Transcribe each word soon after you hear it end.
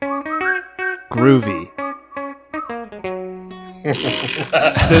groovy.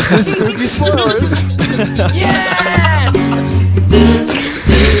 This is Spooky Spoilers. Yes! This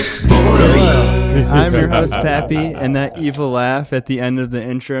is Spoiler. I'm your host, Pappy, and that evil laugh at the end of the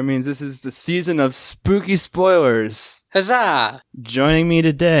intro means this is the season of Spooky Spoilers. Huzzah! Joining me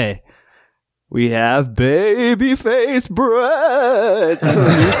today, we have Babyface Brett.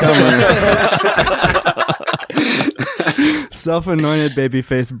 Self-anointed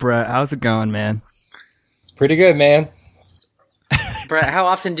Babyface Brett. How's it going, man? Pretty good, man. Brett, how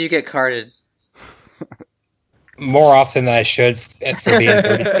often do you get carded? More often than I should for being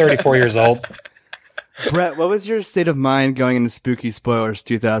 34 years old. Brett, what was your state of mind going into Spooky Spoilers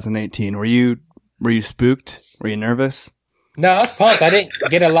 2018? Were you spooked? Were you nervous? No, I was pumped. I didn't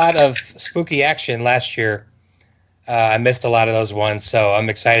get a lot of spooky action last year. I missed a lot of those ones, so I'm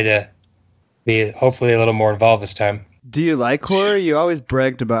excited to be hopefully a little more involved this time. Do you like horror? You always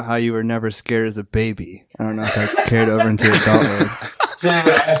bragged about how you were never scared as a baby. I don't know if that's carried over into adulthood.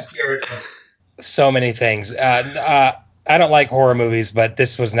 So many things. I don't like horror movies, but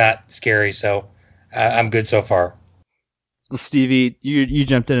this was not scary, so I'm good so far. Well, Stevie, you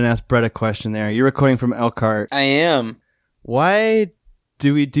jumped in and asked Brett a question there. You're recording from Elkhart. I am. Why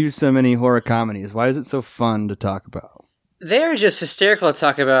do we do so many horror comedies? Why is it so fun to talk about? They're just hysterical to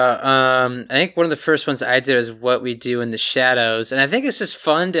talk about. I think one of the first ones I did is What We Do in the Shadows, and I think it's just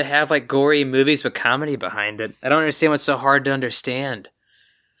fun to have like gory movies with comedy behind it. I don't understand what's so hard to understand.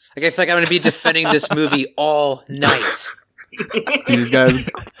 Like, I feel like I'm going to be defending this movie all night. These guys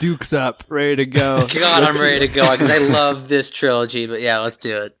dukes up, ready to go. God, I'm ready to go because I love this trilogy. But yeah, let's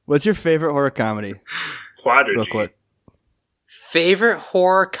do it. What's your favorite horror comedy? Quadrigy. Real quick. Favorite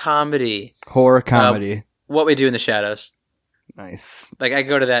horror comedy? Horror comedy. What We Do in the Shadows. Nice. Like, I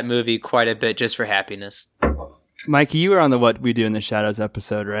go to that movie quite a bit just for happiness. Mikey, you were on the What We Do in the Shadows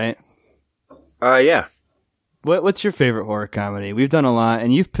episode, right? Yeah. What's your favorite horror comedy? We've done a lot,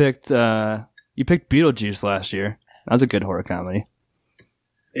 and you picked Beetlejuice last year. That was a good horror comedy.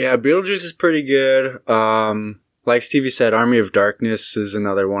 Yeah, Beetlejuice is pretty good. Like Stevie said, Army of Darkness is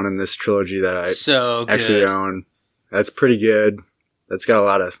another one in this trilogy that I actually own. That's pretty good. That's got a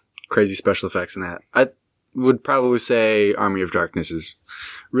lot of crazy special effects in that. I would probably say Army of Darkness is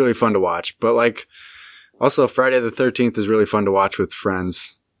really fun to watch. But like, also Friday the 13th is really fun to watch with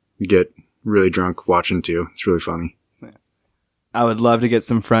friends. You get really drunk watching too. It's really funny. I would love to get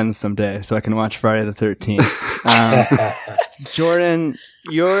some friends someday so I can watch Friday the 13th. Jordan,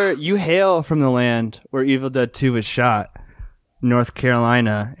 you hail from the land where Evil Dead 2 was shot, North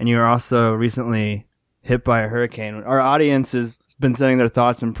Carolina, and you were also recently hit by a hurricane. Our audience has been sending their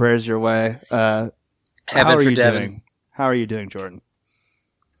thoughts and prayers your way. How are you doing? How are you doing, Jordan?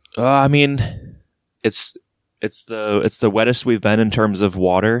 I mean, it's the wettest we've been in terms of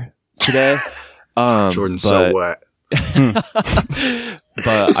water today. Jordan's so wet.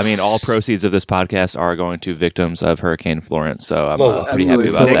 But I mean, all proceeds of this podcast are going to victims of Hurricane Florence, so I'm pretty happy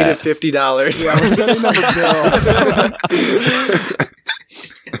about that. Negative $50. Yeah, we're sending them a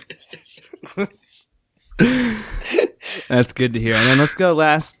bill. That's good to hear. And then let's go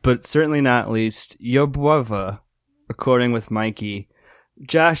last, but certainly not least, Yobuava, recording with Mikey.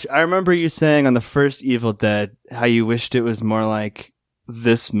 Josh, I remember you saying on the first Evil Dead how you wished it was more like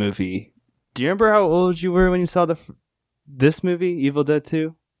this movie. Do you remember how old you were when you saw this movie, Evil Dead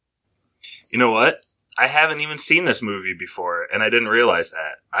 2? You know what? I haven't even seen this movie before, and I didn't realize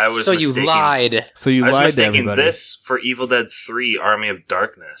that. I was so you lied. So you lied to mistaking everybody. This for Evil Dead 3 Army of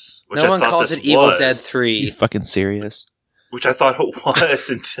Darkness. Which No I one thought calls this it Evil was, Dead 3. You fucking serious? Which I thought it was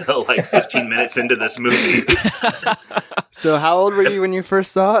until like 15 minutes into this movie. So how old were you when you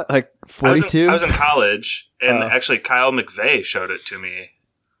first saw it? Like 42? I was in college, and actually Kyle McVeigh showed it to me.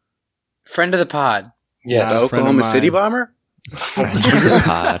 Friend of the pod. Yes. The Oklahoma City bomber? If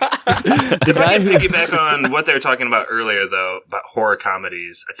I can piggyback on what they were talking about earlier, though, about horror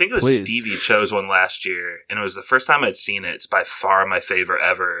comedies, I think it was Please. Stevie chose one last year, and it was the first time I'd seen it. It's by far my favorite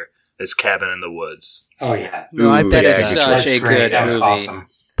ever. It's Cabin in the Woods. Oh, yeah. That is good such a good That was movie. awesome.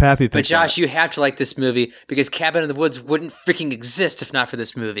 Pappy But Josh, you have to like this movie because Cabin in the Woods wouldn't freaking exist if not for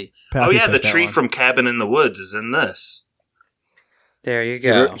this movie. Oh, yeah, the tree from Cabin in the Woods is in this. There you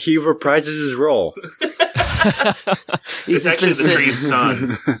go. He reprises his role. It's actually the tree's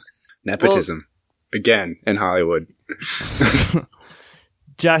son. Nepotism. Again, in Hollywood.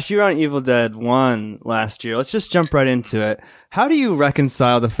 Josh, you were on Evil Dead 1 last year. Let's just jump right into it. How do you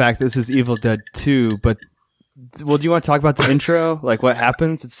reconcile the fact this is Evil Dead 2, but do you want to talk about the intro? Like what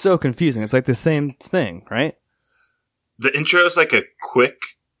happens? It's so confusing. It's like the same thing, right? The intro is like a quick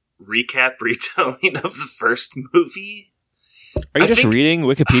recap retelling of the first movie. Are you just reading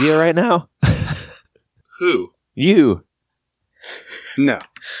Wikipedia right now? Who? You. No,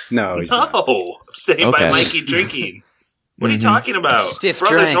 he's not. No, saved by Mikey drinking. What are you talking about? Stiff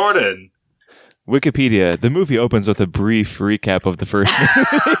Brother drink. Jordan. Wikipedia. The movie opens with a brief recap of the first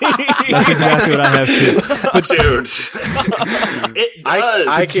movie. That's exactly what I have too. But dude, it does.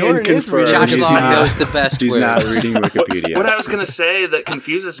 I can Jordan is confirm reading Josh he's Law not, knows the best he's words. not reading Wikipedia. What I was going to say that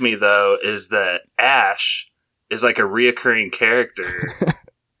confuses me, though, is that Ash is like a reoccurring character,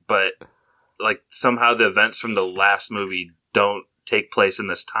 but like somehow the events from the last movie don't take place in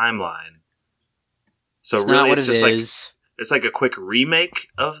this timeline. So It's really, not what it's it just is. like it's like a quick remake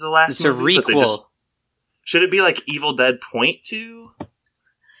of the last It's a movie. but they requel. should it be like Evil Dead Point 2?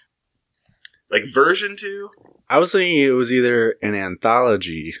 Like version 2? I was thinking it was either an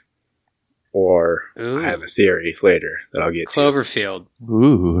anthology or Ooh. I have a theory later that I'll get to. Cloverfield.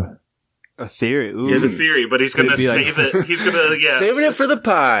 Ooh. A theory. Ooh. He has a theory, but he's going to It'd be like- save it. He's going to, Saving it for the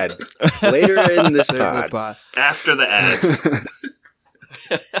pod. Later in this pod. after the ads.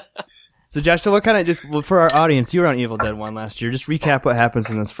 So Josh, so what kind of for our audience, you were on Evil Dead 1 last year. Just recap what happens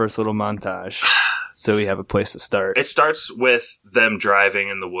in this first little montage, so we have a place to start. It starts with them driving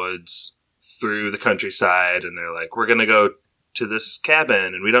in the woods through the countryside, and they're like, we're going to go to this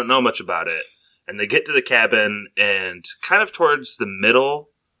cabin, and we don't know much about it. And they get to the cabin, and kind of towards the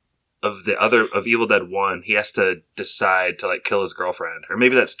middle of Evil Dead 1, he has to decide to like kill his girlfriend. Or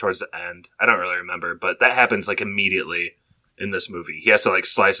maybe that's towards the end. I don't really remember, but that happens like immediately in this movie. He has to like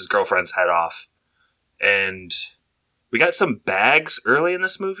slice his girlfriend's head off. And we got some bags early in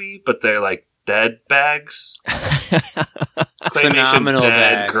this movie, but they're like dead bags. Claymation Phenomenal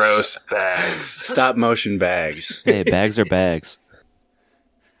dead, bags. gross bags. Stop motion bags. Hey, bags are bags.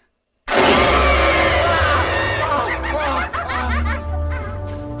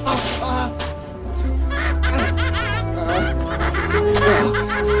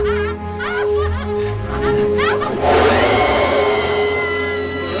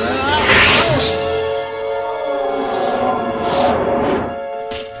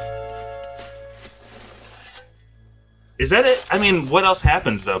 Is that it? I mean, what else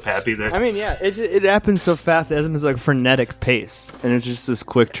happens though, Pappy? I mean, yeah, it happens so fast. It happens like a frenetic pace, and it's just this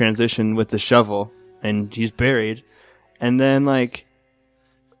quick transition with the shovel, and he's buried, and then like,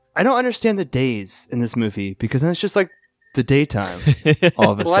 I don't understand the days in this movie because then it's just like the daytime all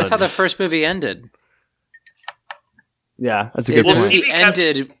of a Well, that's how sudden. the first movie ended. Yeah, that's a good The point. Steve- movie Stevie kept-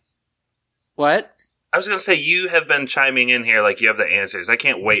 ended. What? I was going to say, you have been chiming in here like you have the answers. I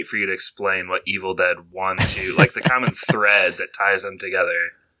can't wait for you to explain what Evil Dead 1 to, like the common thread that ties them together.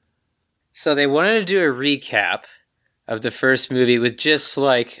 So they wanted to do a recap of the first movie with just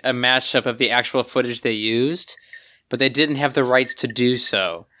like a matchup of the actual footage they used, but they didn't have the rights to do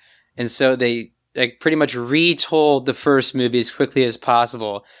so. And so they like pretty much retold the first movie as quickly as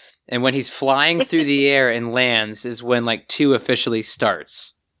possible. And when he's flying through the air and lands is when like 2 officially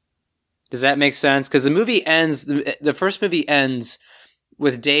starts. Does that make sense? Because the movie ends, the first movie ends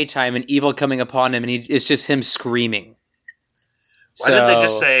with daytime and evil coming upon him, and it's just him screaming. Why did they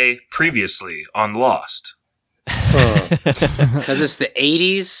just say previously on Lost? Because it's the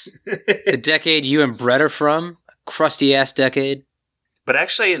 80s, the decade you and Brett are from, crusty ass decade. But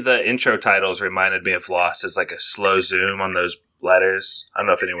actually, the intro titles reminded me of Lost as like a slow zoom on those letters. I don't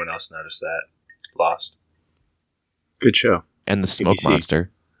know if anyone else noticed that. Lost. Good show. And the smoke ABC.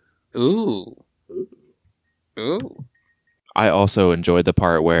 monster. Ooh. I also enjoyed the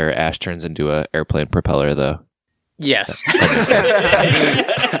part where Ash turns into an airplane propeller, though. Yes.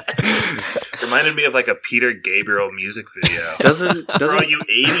 Reminded me of like a Peter Gabriel music video. Doesn't For all you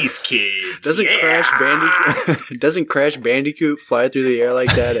 80s kids. doesn't yeah! Crash Bandicoot doesn't Crash Bandicoot fly through the air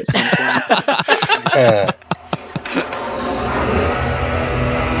like that at some point?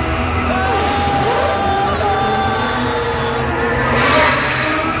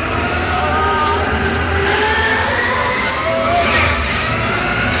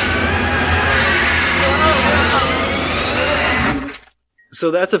 So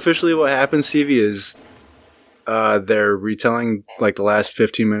that's officially what happened, Stevie, is they're retelling like the last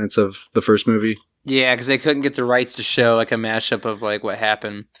 15 minutes of the first movie. Yeah, because they couldn't get the rights to show like a mashup of like what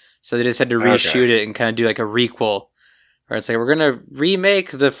happened. So they just had to reshoot it and kind of do like a requel. Where it's like, we're going to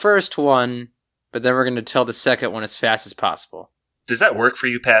remake the first one, but then we're going to tell the second one as fast as possible. Does that work for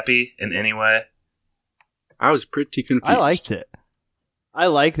you, Pappy, in any way? I was pretty confused. I liked it. I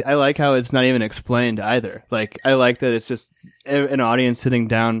like how it's not even explained either. Like, I like that it's just an audience sitting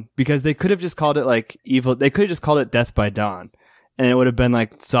down, because they could have just called it like evil. They could have just called it Death by Dawn, and it would have been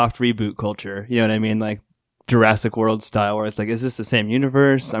like soft reboot culture. You know what I mean? Like Jurassic World style, where it's like, is this the same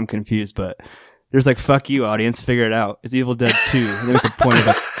universe? I'm confused, but there's like, fuck you, audience, figure it out. It's Evil Dead 2. And then we could point it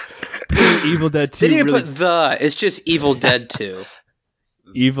up. Evil Dead 2. They didn't even put the. It's just Evil Dead 2.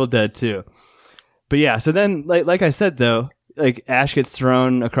 Evil Dead 2. But yeah, so then, like I said, though, like Ash gets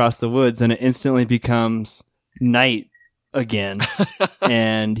thrown across the woods and it instantly becomes night again.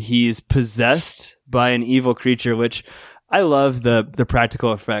 And he's possessed by an evil creature, which I love the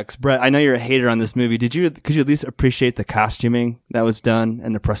practical effects. Brett, I know you're a hater on this movie. Could you at least appreciate the costuming that was done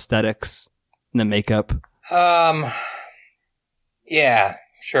and the prosthetics and the makeup? Yeah,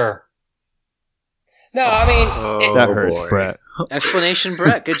 sure. No, I mean... that hurts, Brett. Explanation,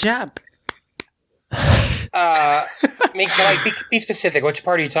 Brett. Good job. I mean, be specific. Which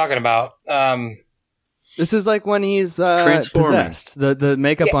part are you talking about? This is like when he's possessed. The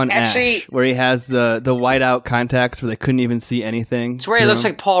makeup on actually, Ash, where he has the whiteout contacts where they couldn't even see anything. It's where he looks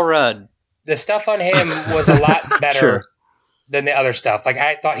like Paul Rudd. The stuff on him was a lot better than the other stuff. Like,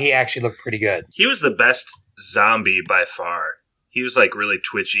 I thought he actually looked pretty good. He was the best zombie by far. He was like really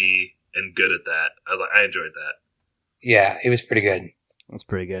twitchy and good at that. I enjoyed that. Yeah, he was pretty good. That's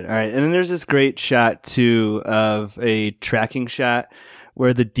pretty good. All right, and then there's this great shot too of a tracking shot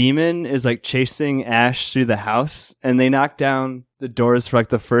where the demon is like chasing Ash through the house, and they knock down the doors for like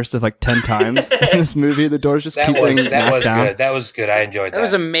the first of like 10 times in this movie. The doors just keep getting knocked down. Good. That was good. I enjoyed that. That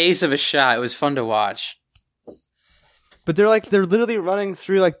was a maze of a shot. It was fun to watch. But they're literally running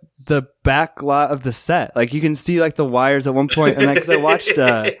through like the back lot of the set. Like you can see like the wires at one point, and because I watched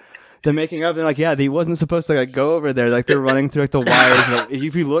the making of, they're like, yeah, he wasn't supposed to like go over there. Like they're running through like the wires. And, like,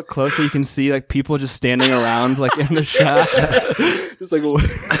 if you look closely, you can see like people just standing around like in the shot. Just like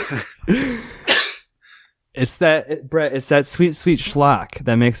Brett. It's that sweet schlock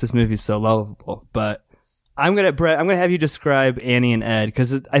that makes this movie so lovable. But I'm gonna have you describe Annie and Ed,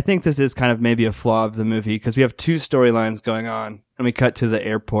 because I think this is kind of maybe a flaw of the movie, because we have two storylines going on and we cut to the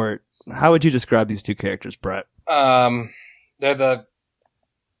airport. How would you describe these two characters, Brett? They're the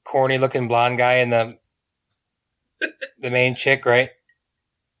corny looking blonde guy and the main chick, right?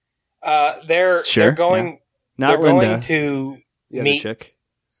 They're going to meet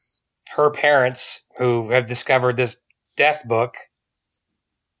her parents, who have discovered this death book,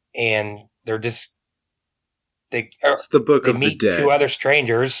 and they're just it's the book of meet the dead. Two other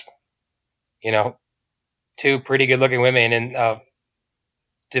strangers, two pretty good looking women in a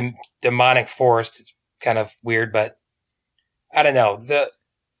demonic forest. It's kind of weird, but I don't know.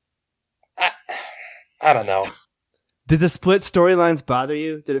 I don't know. Did the split storylines bother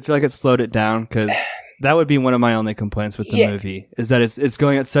you? Did it feel like it slowed it down? Because that would be one of my only complaints with the movie, is that it's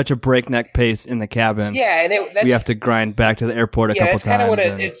going at such a breakneck pace in the cabin. Yeah, and we have to grind back to the airport a couple times. Yeah, that's kind of what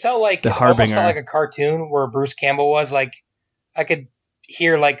it felt like. It almost felt like a cartoon where Bruce Campbell was. Like, I could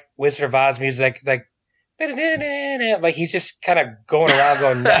hear like Wizard of Oz music, like he's just kind of going around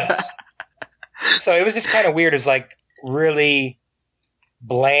going nuts. So it was just kind of weird. It's like really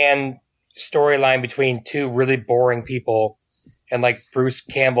bland storyline between two really boring people, and like Bruce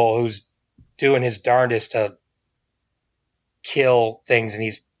Campbell, who's doing his darndest to kill things, and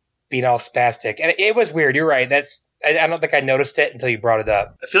he's being all spastic. And it was weird. You're right. I don't think I noticed it until you brought it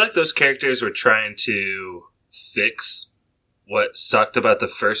up. I feel like those characters were trying to fix what sucked about the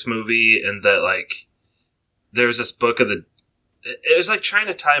first movie, and that like there was this book of the. It was like trying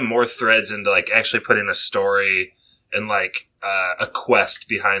to tie more threads into like actually putting a story and like a quest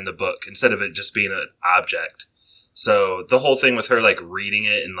behind the book instead of it just being an object. So the whole thing with her like reading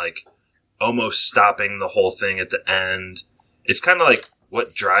it and like almost stopping the whole thing at the end, it's kind of like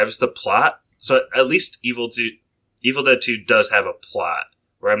what drives the plot. So at least Evil Dead 2 does have a plot,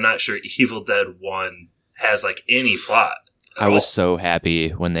 where I'm not sure Evil Dead 1 has like any plot. I was so happy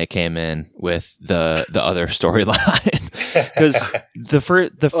when they came in with the other storyline, because the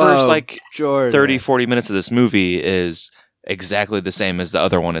first like Jordan. 30, 40 minutes of this movie is exactly the same as the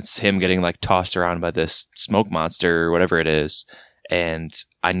other one. It's him getting like tossed around by this smoke monster or whatever it is. And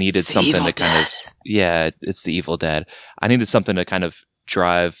I needed something to kind of, it's the Evil Dead. I needed something to kind of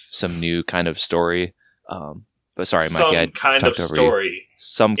drive some new kind of story. But sorry, Mikey, I kind of story.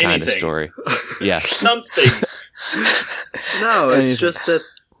 Some kind of story. Yeah. Something. No, it's just that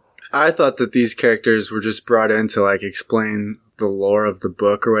I thought that these characters were just brought in to like explain the lore of the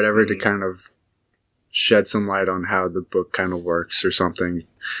book or whatever, to kind of shed some light on how the book kind of works or something.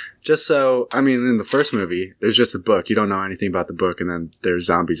 Just so, I mean, in the first movie, there's just a book. You don't know anything about the book, and then there's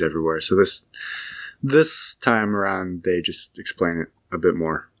zombies everywhere. So this time around, they just explain it a bit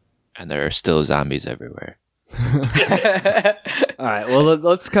more. And there are still zombies everywhere. All right, well,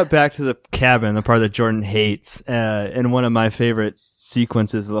 let's cut back to the cabin, the part that Jordan hates, and one of my favorite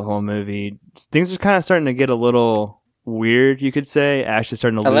sequences of the whole movie. Things are kind of starting to get a little weird, you could say. Ash is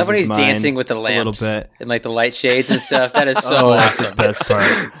starting to lose his mind. I love when he's dancing with the lamps a little bit. And like the light shades and stuff. That is so awesome. That's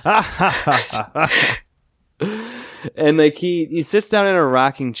the best part. And like he sits down in a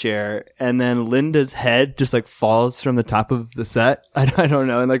rocking chair, and then Linda's head just like falls from the top of the set. I don't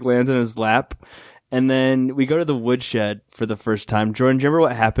know, and like lands in his lap. And then we go to the woodshed for the first time. Jordan, do you remember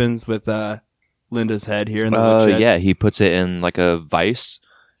what happens with Linda's head here in the woodshed? Yeah, he puts it in like a vice,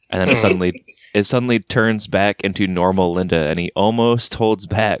 and then it suddenly turns back into normal Linda, and he almost holds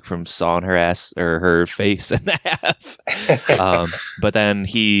back from sawing her ass or her face in half. But then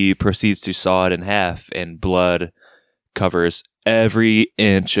he proceeds to saw it in half, and blood covers every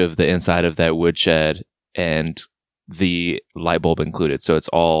inch of the inside of that woodshed, and the light bulb included. So it's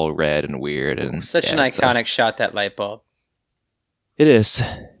all red and weird. And such an iconic shot, that light bulb. It is.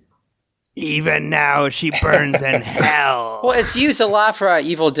 Even now, she burns in hell. Well, it's used a lot for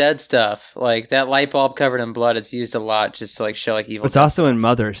Evil Dead stuff. Like that light bulb covered in blood. It's used a lot just to like show like Evil. It's Dead also stuff. in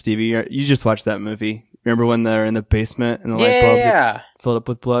Mother, Stevie. You just watched that movie. Remember when they're in the basement and the light bulb gets filled up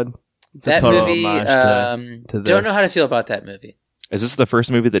with blood? It's that a total movie. Homage to this. Don't know how to feel about that movie. Is this the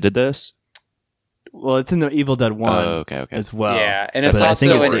first movie that did this? Well, it's in the Evil Dead 1 okay. as well. Yeah, and it's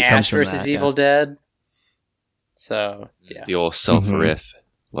also in Ash vs. Evil Dead. So, yeah. The old self-riff.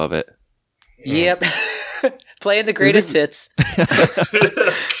 Love it. Yep. Playing the greatest hits. Please,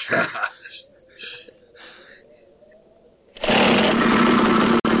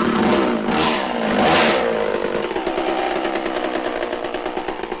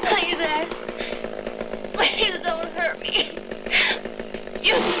 Ash. Please don't hurt me.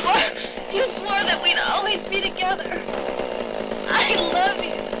 You swore that we'd always be together. I love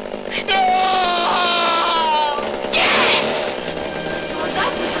you. No! Yes! Your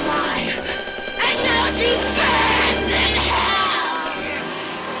love was mine, and now she burns in hell!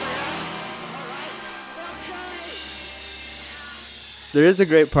 There is a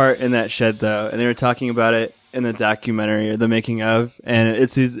great part in that shed, though, and they were talking about it in the documentary or the making of, and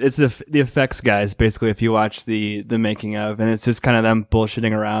it's the effects guys, basically, if you watch the making of, and it's just kind of them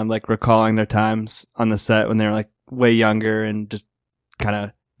bullshitting around, like recalling their times on the set when they were like way younger and just kind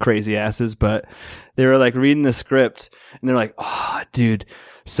of crazy asses. But they were like reading the script and they're like, oh dude,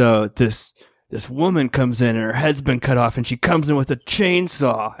 so this woman comes in and her head's been cut off and she comes in with a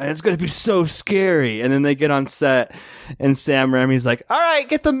chainsaw and it's going to be so scary. And then they get on set and Sam Raimi's like, all right,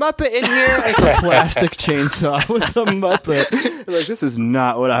 get the Muppet in here. It's a plastic chainsaw with the Muppet. Like, this is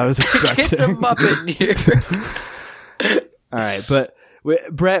not what I was expecting. Get the Muppet in here. All right. But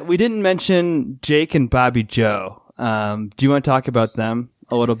Brett, we didn't mention Jake and Bobby Joe. Do you want to talk about them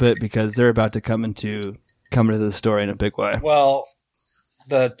a little bit? Because they're about to come into the story in a big way. Well,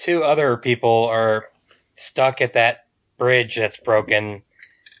 the two other people are stuck at that bridge that's broken,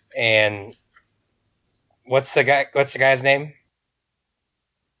 and what's the guy's name?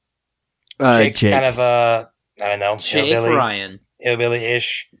 Jake's Jake. kind of I don't know, Jake Ryan,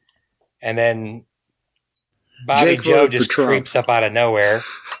 hillbilly-ish, and then Bobby Joe just creeps up out of nowhere,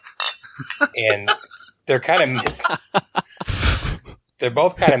 and they're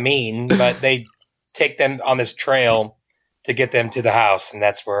both kind of mean, but they take them on this trail to get them to the house, and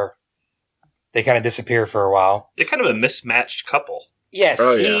that's where they kind of disappear for a while. They're kind of a mismatched couple. Yes,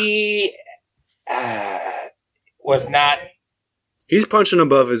 he was not... He's punching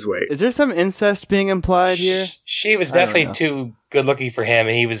above his weight. Is there some incest being implied here? She was definitely too good-looking for him,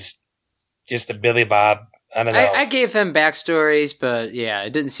 and he was just a Billy Bob. I don't know. I gave them backstories, but yeah,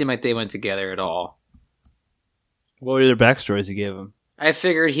 it didn't seem like they went together at all. What were their backstories you gave them? I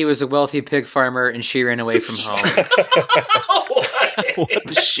figured he was a wealthy pig farmer and she ran away from home. What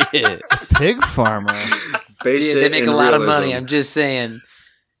the shit? Pig farmer? Dude, they make a lot of money, I'm just saying.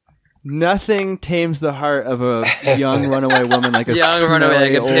 Nothing tames the heart of a young runaway woman like a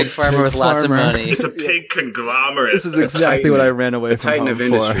pig farmer with lots of money. It's a pig conglomerate. This is exactly what I ran away from home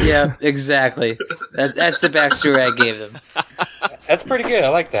for. Yeah, exactly. That's the backstory I gave them. That's pretty good. I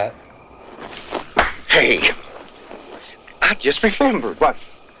like that. Hey, I just remembered. What?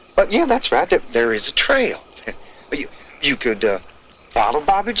 But yeah, that's right. There is a trail. You could follow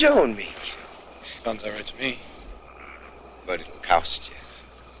Bobby Joe and me. Sounds all right to me. But it'll cost you.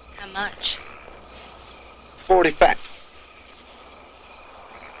 How much? 40 fat.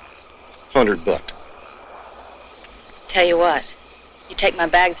 $100. Tell you what, you take my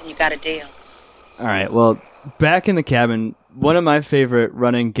bags and you got a deal. All right, well, back in the cabin, one of my favorite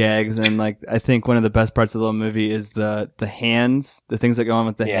running gags, and like I think one of the best parts of the little movie is the hands, the things that go on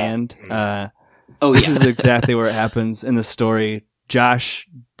with the hand. This is exactly where it happens in the story. Josh,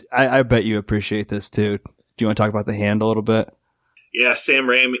 I bet you appreciate this too. Do you want to talk about the hand a little bit? Yeah, Sam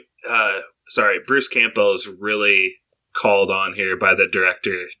Raimi. Bruce Campbell is really called on here by the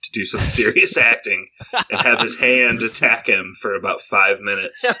director to do some serious acting and have his hand attack him for about 5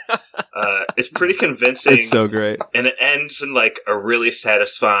 minutes. It's pretty convincing. It's so great. And it ends in like a really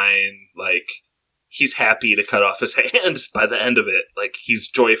satisfying, like, he's happy to cut off his hand by the end of it. Like, he's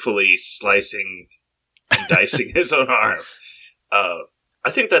joyfully slicing and dicing his own arm. I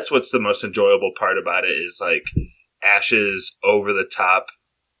think that's what's the most enjoyable part about it is like Ash's over the top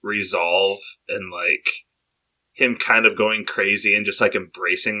resolve and like him kind of going crazy and just like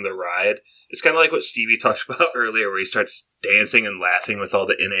embracing the ride. It's kind of like what Stevie talked about earlier where he starts dancing and laughing with all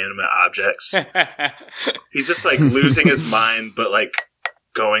the inanimate objects. He's just like losing his mind, but like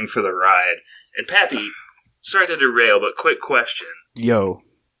going for the ride. And Pappy, sorry to derail, but quick question. Yo.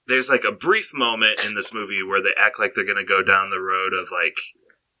 There's like a brief moment in this movie where they act like they're going to go down the road of like,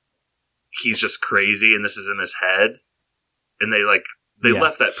 he's just crazy and this is in his head. And they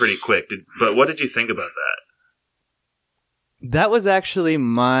left that pretty quick. But what did you think about that? That was actually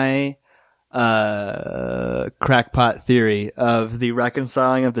my crackpot theory of the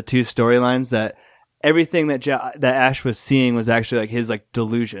reconciling of the two storylines, that everything that Ash was seeing was actually like his like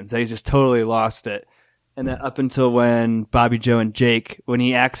delusions, that he's just totally lost it. And that up until when Bobby Joe and Jake, when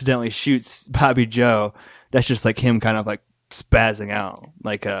he accidentally shoots Bobby Joe, that's just like him kind of like spazzing out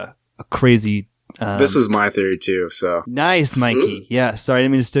like a crazy. This was my theory too. So nice, Mikey. Yeah, sorry, I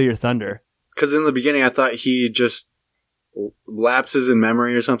didn't mean to steal your thunder. Because in the beginning, I thought he just lapses in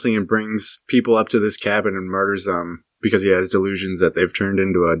memory or something and brings people up to this cabin and murders them because he has delusions that they've turned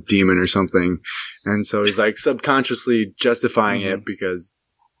into a demon or something. And so he's like subconsciously justifying it because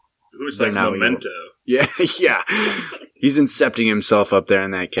who's like Memento. Yeah, yeah. He's incepting himself up there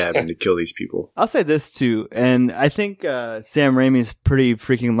in that cabin to kill these people. I'll say this too, and I think Sam Raimi's pretty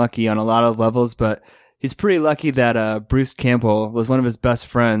freaking lucky on a lot of levels, but he's pretty lucky that Bruce Campbell was one of his best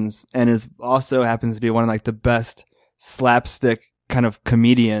friends and is also happens to be one of like the best slapstick kind of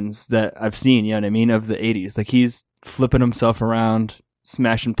comedians that I've seen, you know what I mean, of the 80s. Like he's flipping himself around,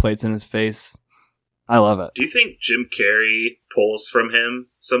 smashing plates in his face. I love it. Do you think Jim Carrey pulls from him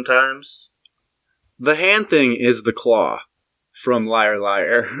sometimes? The hand thing is the claw from Liar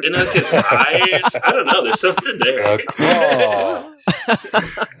Liar. In his eyes? I don't know. There's something there.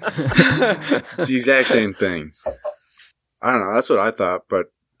 It's the exact same thing. I don't know. That's what I thought.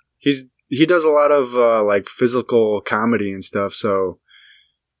 But he does a lot of like physical comedy and stuff. So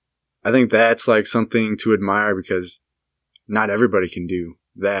I think that's like something to admire because not everybody can do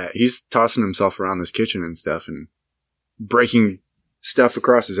that. He's tossing himself around this kitchen and stuff and breaking stuff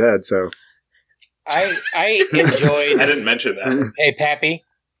across his head. So I enjoyed. I didn't mention that. Hey, Pappy,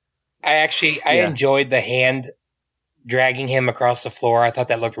 I enjoyed the hand dragging him across the floor. I thought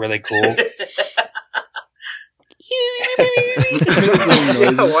that looked really cool.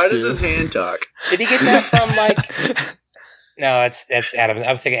 Why does his hand talk? Did he get that from like? No, that's Adam.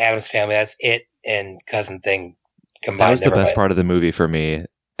 I was thinking Adam's Family. That's It and Cousin Thing combined. That was the best part of the movie for me,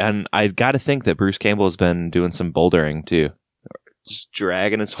 and I got to think that Bruce Campbell has been doing some bouldering too. Just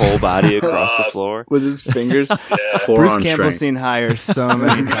dragging his whole body across the floor with his fingers. Yeah. Bruce Campbell's seen higher so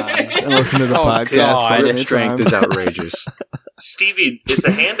many times and listen to the podcast. Grip strength is outrageous. Stevie, is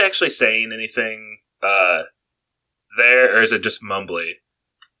the hand actually saying anything there, or is it just mumbly?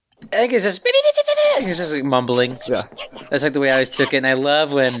 I think it's just like mumbling. Yeah, that's like the way I always took it, and I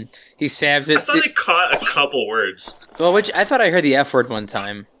love when he sabs it. I thought they caught a couple words. Well, which I thought I heard the F word one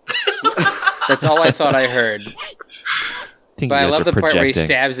time. That's all I thought I heard. But I love the part where he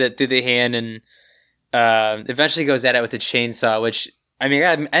stabs it through the hand and eventually goes at it with the chainsaw, which, I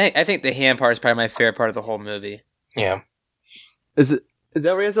mean, I think the hand part is probably my favorite part of the whole movie. Yeah. Is that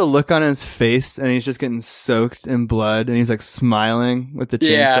where he has a look on his face and he's just getting soaked in blood and he's like smiling with the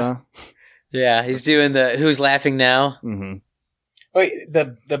chainsaw? Yeah, he's doing the who's laughing now? Mm-hmm. Wait,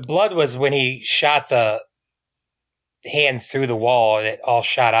 the blood was when he shot the hand through the wall and it all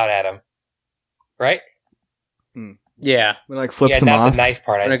shot out at him, right? Yeah. When like flips him off. The knife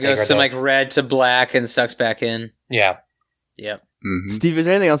part. When it goes from like red to black and sucks back in. Yeah. Yep. Mm-hmm. Steve, is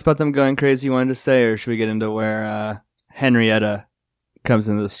there anything else about them going crazy you wanted to say, or should we get into where Henrietta comes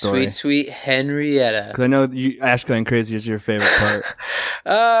into the story? Sweet, sweet Henrietta. Because I know Ash going crazy is your favorite part.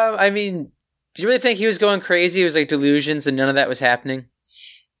 I mean, do you really think he was going crazy? It was like delusions and none of that was happening?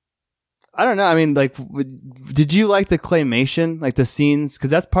 I don't know. I mean, like, did you like the claymation, like the scenes? Because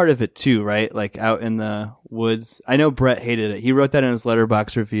that's part of it too, right? Like out in the woods. I know Brett hated it. He wrote that in his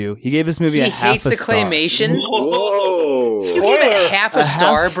Letterboxd review. He gave this movie a half a star. He hates the claymation? Whoa! You gave it half a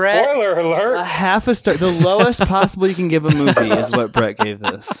star, Brett? Spoiler alert! A half a star. The lowest possible you can give a movie is what Brett gave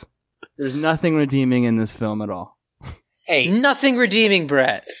this. There's nothing redeeming in this film at all. Hey, nothing redeeming,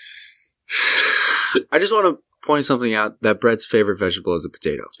 Brett. I just want to point something out that Brett's favorite vegetable is a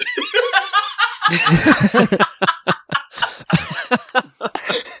potato.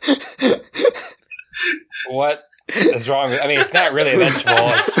 What is wrong with, I mean, it's not really a vegetable.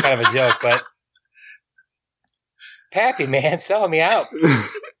 It's kind of a joke, but Pappy, man, selling me out.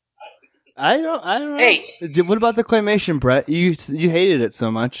 I don't know. Hey, what about the claymation, Brett? You hated it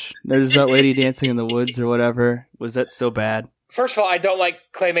so much. There's that lady dancing in the woods or whatever. Was that so bad? First of all, I don't like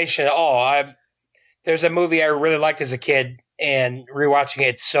claymation at all. There's a movie I really liked as a kid, and rewatching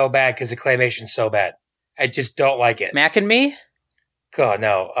it's so bad because the claymation's so bad. I just don't like it. Mac and Me? God,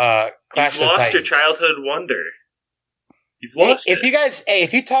 no. You've lost your childhood wonder. You've lost it.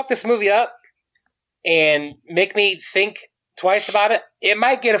 If you talk this movie up and make me think twice about it, it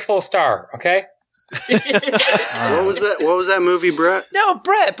might get a full star, okay? What was that movie, Brett? No,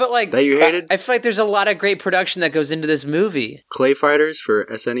 Brett, but like that you hated? I feel like there's a lot of great production that goes into this movie. Clay Fighters for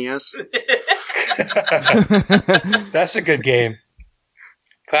SNES. That's a good game.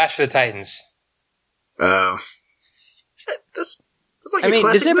 Clash of the Titans. Oh. That's like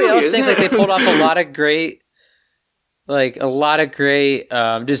does anybody else think like they pulled off a lot of great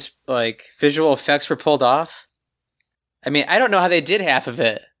just like visual effects were pulled off? I mean, I don't know how they did half of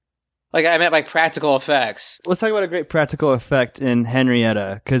it. Like, I meant like practical effects. Let's talk about a great practical effect in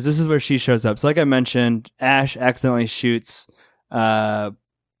Henrietta, because this is where she shows up. So like I mentioned, Ash accidentally shoots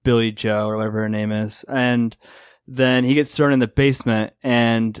Billy Joe, or whatever her name is, and then he gets thrown in the basement,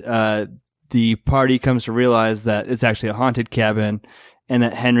 and the party comes to realize that it's actually a haunted cabin, and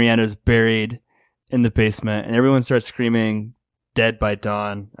that Henrietta's buried in the basement, and everyone starts screaming, "Dead by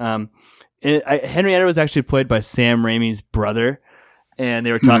dawn." Henrietta was actually played by Sam Raimi's brother, and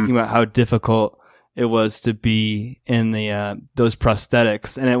they were talking about how difficult it was to be in the those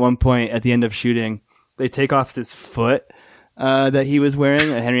prosthetics. And at one point, at the end of shooting, they take off this foot that he was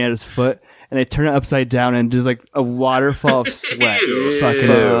wearing, Henrietta's foot, and they turn it upside down, and there's like a waterfall of sweat fucking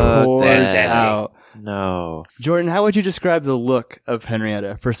just pours out. No. Jordan, how would you describe the look of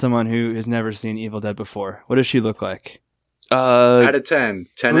Henrietta for someone who has never seen Evil Dead before? What does she look like? Out of 10.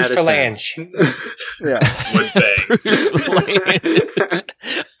 10 Bruce out of 10. Valanche. Yeah. Would bang. Bruce Valanche.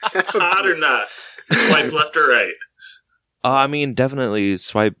 Hot or not? Swipe left or right? I mean, definitely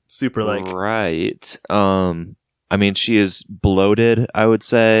swipe super right. I mean, she is bloated, I would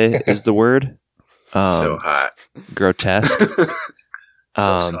say, is the word. So hot. Grotesque.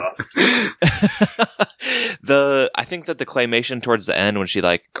 So soft. I think that the claymation towards the end, when she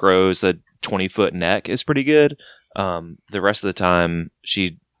like grows a 20-foot neck, is pretty good. The rest of the time,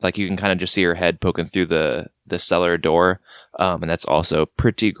 she like you can kind of just see her head poking through the cellar door, and that's also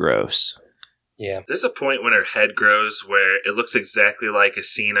pretty gross. Yeah, there's a point when her head grows where it looks exactly like a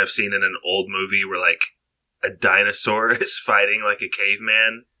scene I've seen in an old movie where like a dinosaur is fighting like a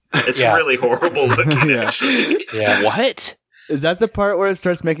caveman. It's really horrible looking. Actually, yeah. What? Is that the part where it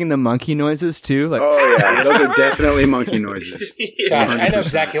starts making the monkey noises too? Like, oh yeah, those are definitely monkey noises. Gosh, I know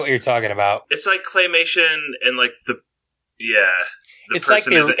exactly what you're talking about. It's like claymation, and like the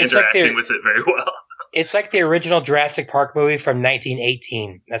person isn't interacting with it very well. It's like the original Jurassic Park movie from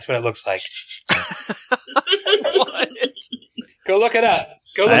 1918. That's what it looks like. What? Go look it up.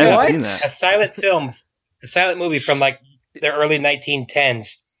 Go look it up. A silent film, a silent movie from like the early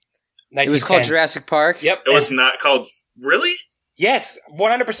 1910s. It was called Jurassic Park? Yep. It was not called... Really? Yes,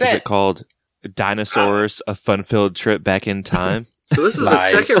 100%. Is it called Dinosaurs, A Fun-Filled Trip Back in Time? So this is the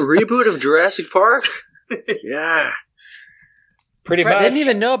second reboot of Jurassic Park? Yeah. Pretty much. I didn't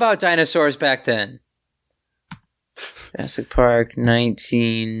even know about dinosaurs back then. Jurassic Park,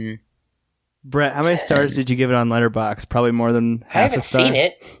 19... Brett, how many stars did you give it on Letterboxd? Probably more than half a star? I haven't seen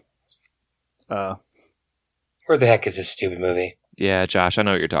it. Oh. Where the heck is this stupid movie? Yeah, Josh, I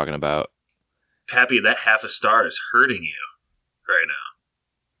know what you're talking about. Pappy, that half a star is hurting you right now.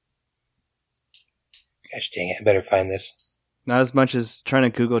 Gosh dang it, I better find this. Not as much as trying to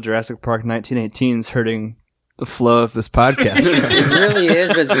Google Jurassic Park 1918 is hurting the flow of this podcast. It really is,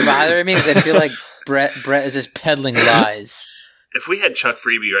 but it's bothering me because I feel like Brett is just peddling lies. If we had Chuck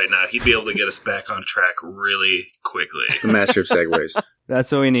Freebie right now, he'd be able to get us back on track really quickly. The master of segues. That's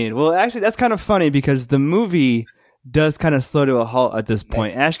what we need. Well, actually, that's kind of funny because the movie does kind of slow to a halt at this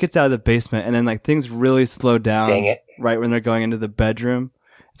point. Ash gets out of the basement, and then like things really slow down. Dang it. Right when they're going into the bedroom.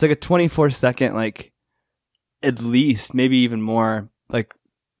 It's like a 24-second, like at least, maybe even more, like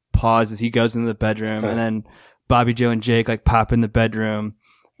pause as he goes into the bedroom, and then Bobby Joe and Jake like pop in the bedroom,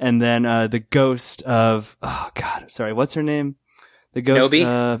 and then the ghost of what's her name? The ghost Nobi?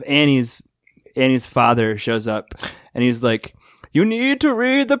 of Annie's father shows up, and he's like, "You need to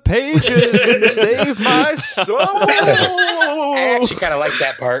read the pages and save my soul." I actually kind of like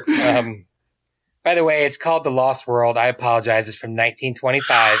that part. By the way, it's called The Lost World. I apologize. It's from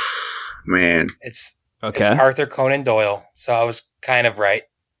 1925. Man. It's Arthur Conan Doyle, so I was kind of right.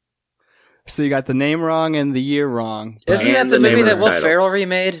 So you got the name wrong and the year wrong. Isn't that the movie that Will Ferrell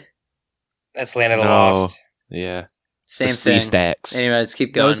remade? That's Land of the Lost. Yeah. Same thing. Stacks. Anyway, let's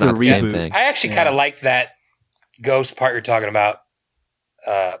keep going. That was the reboot. I actually kind of like that ghost part you're talking about,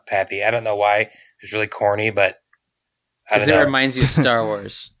 Pappy. I don't know why. It's really corny, but because it reminds you of Star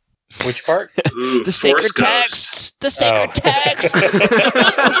Wars. Which part? Ooh, the sacred texts. The sacred texts.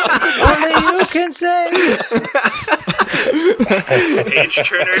 Only you can say. Page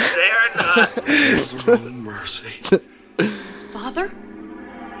turners, they are not. Mercy. Father?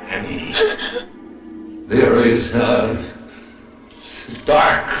 Annie, there is a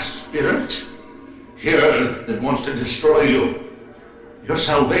dark spirit here that wants to destroy you. Your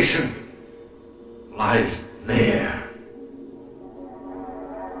salvation lies there.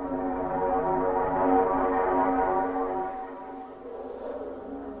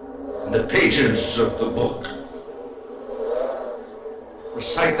 The pages of the book.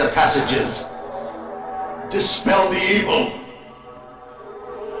 Recite the passages. Dispel the evil.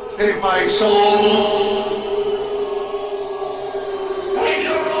 Save my soul. In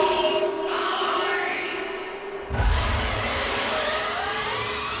your own eyes.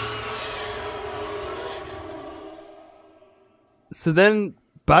 So then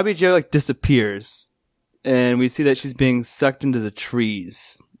Bobby Joe disappears, and we see that she's being sucked into the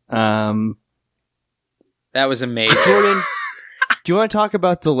trees. That was amazing. Jordan, do you want to talk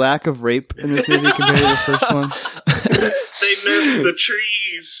about the lack of rape in this movie compared to the first one? They nerfed the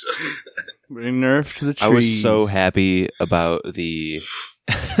trees. They nerfed the trees. I was so happy about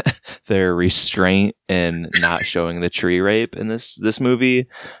their restraint in not showing the tree rape in this movie.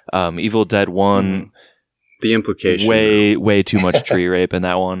 Evil Dead 1. The implication. Way too much tree rape in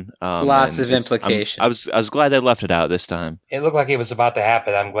that one. Lots of implication. I was glad they left it out this time. It looked like it was about to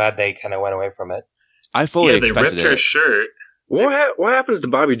happen. I'm glad they kind of went away from it. I fully expected they ripped her shirt. What happens to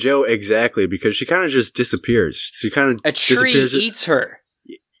Bobby Joe exactly? Because she kind of just disappears. She kind of a tree eats her.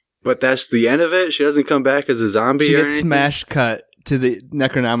 But that's the end of it. She doesn't come back as a zombie. She or gets anything? smash cut to the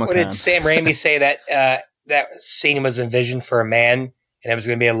Necronomicon. What did Sam Raimi say that that scene was envisioned for a man and it was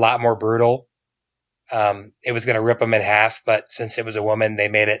going to be a lot more brutal? It was going to rip him in half, but since it was a woman, they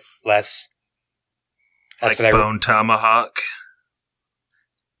made it less. That's like bone tomahawk.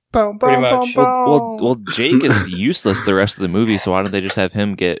 Pretty much. Well, Jake is useless the rest of the movie, so why don't they just have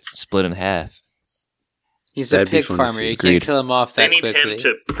him get split in half? He's a pig farmer. You can't kill him off that quickly. They need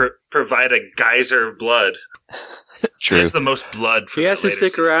him to provide a geyser of blood. True. That's the most blood. He has to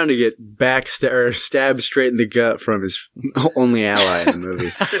stick around to get stabbed straight in the gut from his only ally in the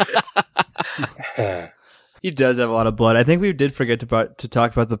movie. He does have a lot of blood. I think we did forget to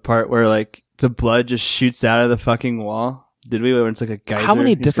talk about the part where the blood just shoots out of the fucking wall. Did we? When it's like a geyser. How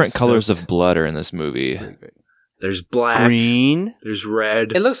many different colors of blood are in this movie? There's black, green. There's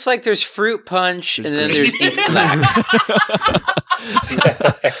red. It looks like there's fruit punch, and then there's ink black.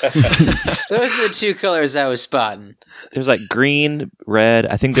 Those are the two colors I was spotting. There's green, red.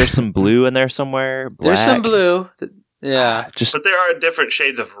 I think there's some blue in there somewhere. Black. There's some blue. Yeah. But there are different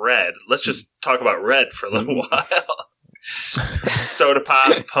shades of red. Let's just talk about red for a little while. Soda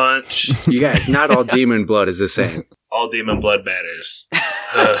pop, punch. You guys, not all demon blood is the same. All demon blood matters.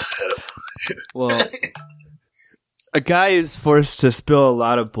 Well, a guy is forced to spill a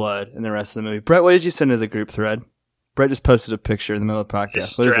lot of blood in the rest of the movie. Brett, what did you send to the group thread? Brett just posted a picture in the middle of the podcast.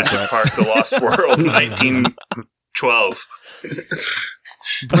 It's Jurassic Park, The Lost World, 1912.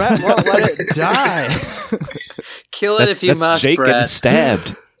 Brett won't let it die. Kill it if you must, Jake Brett. getting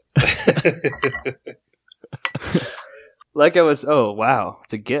stabbed. Like I was, oh wow,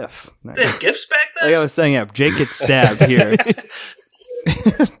 it's a GIF. Nice. They had GIFs back then? Like I was saying, Jake gets stabbed here.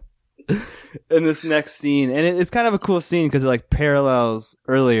 In this next scene, and it's kind of a cool scene because it parallels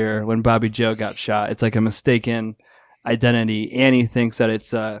earlier when Bobby Joe got shot. It's like a mistaken identity. Annie thinks that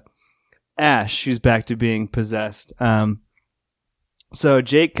it's Ash who's back to being possessed. So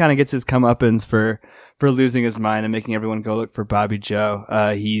Jake kind of gets his comeuppance for losing his mind and making everyone go look for Bobby Joe.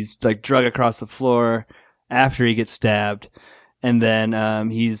 He's drug across the floor after he gets stabbed, and then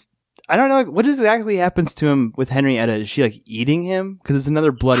I don't know what exactly happens to him with Henrietta. Is she eating him? Because it's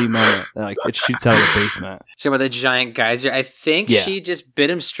another bloody moment. It shoots out of the basement. Talking about the giant geyser. I think she just bit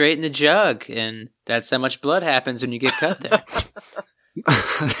him straight in the jug, and that's how much blood happens when you get cut there.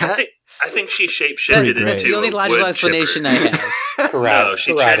 I think she shape-shifted into That's the only logical explanation I have. No,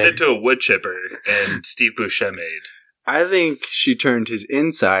 she turned into a wood chipper, and Steve Buscemi made. I think she turned his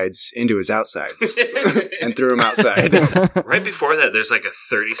insides into his outsides and threw him outside. Right before that, there's like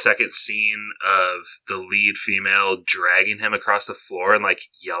a 30-second scene of the lead female dragging him across the floor and like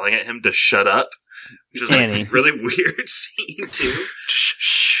yelling at him to shut up, which is like a really weird scene too.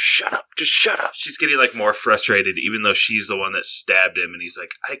 Shut up, just shut up. She's getting like more frustrated, even though she's the one that stabbed him, and he's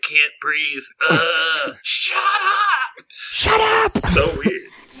like, I can't breathe. Shut up! Shut up! So weird.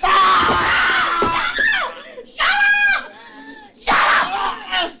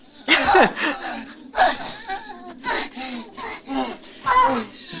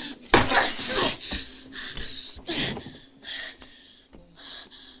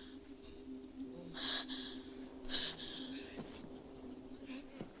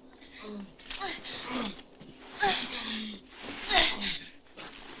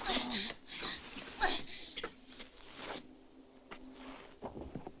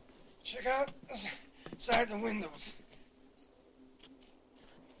 Check out inside the windows.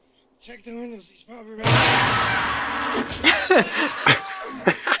 Check the windows. He's probably right.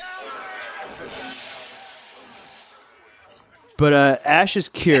 But Ash is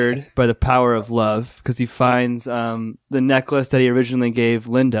cured by the power of love because he finds the necklace that he originally gave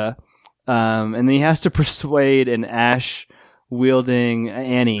Linda, and then he has to persuade an Ash-wielding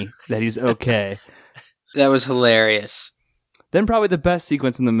Annie that he's okay. That was hilarious. Then probably the best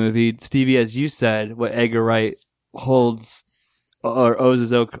sequence in the movie, Stevie, as you said, what Edgar Wright holds or owes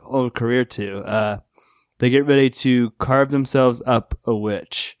his whole career to. They get ready to carve themselves up a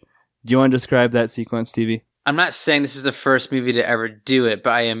witch. Do you want to describe that sequence, Stevie? I'm not saying this is the first movie to ever do it,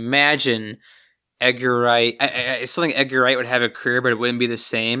 but I imagine Edgar Wright, it's something Edgar Wright would have a career, but it wouldn't be the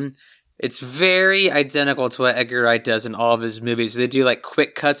same. It's very identical to what Edgar Wright does in all of his movies. They do like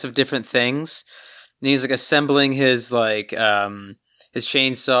quick cuts of different things. And he's like assembling his like his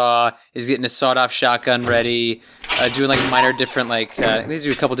chainsaw. He's getting his sawed-off shotgun ready. Doing like minor different like they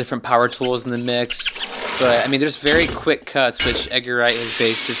do a couple different power tools in the mix. But I mean, there's very quick cuts, which Edgar Wright has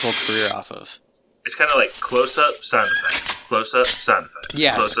based his whole career off of. It's kind of like close-up, sound effect. Close-up, sound effect.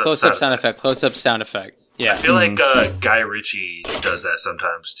 Yes, close-up, sound effect. Close-up, sound effect. Yeah. I feel like Guy Ritchie does that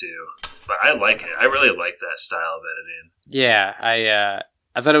sometimes too. But I like it. I really like that style of editing. Yeah,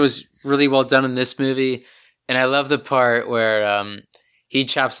 I thought it was really well done in this movie, and I love the part where he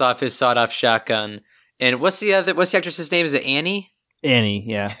chops off his sawed-off shotgun. And what's the actress's name? Is it Annie? Annie,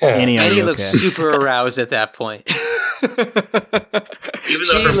 yeah. Annie looks super aroused at that point. Even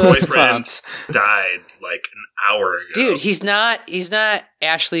though her boyfriend died like an hour ago. Dude, he's not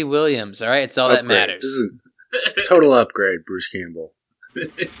Ashley Williams, all right? It's all that matters. This is a total upgrade, Bruce Campbell.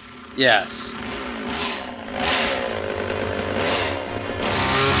 Yes.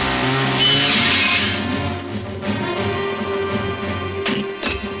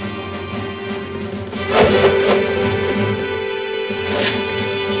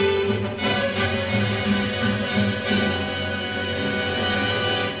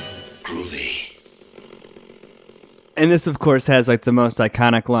 And this, of course, has like the most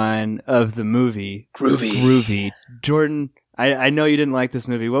iconic line of the movie. Groovy. Jordan, I know you didn't like this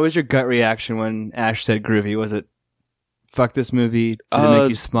movie. What was your gut reaction when Ash said groovy? Was it, fuck this movie? Did it make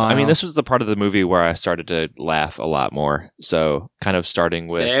you smile? I mean, this was the part of the movie where I started to laugh a lot more. So kind of starting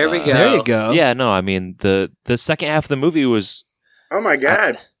with... There we go. There you go. Yeah, no, I mean, the second half of the movie was... Oh my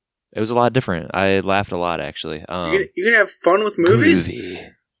God. It was a lot different. I laughed a lot, actually. You gonna have fun with movies?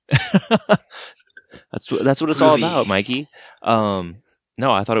 Groovy. That's what it's all about, Mikey.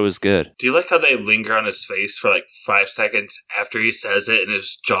 No, I thought it was good. Do you like how they linger on his face for like 5 seconds after he says it and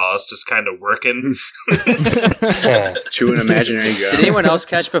his jaw's just kind of working? Chewing imaginary gum. Did anyone else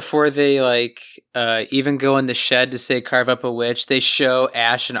catch before they like even go in the shed to say carve up a witch, they show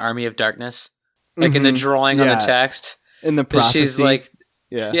Ash in Army of Darkness? Like in the drawing on the text? In the prophecy. She's like...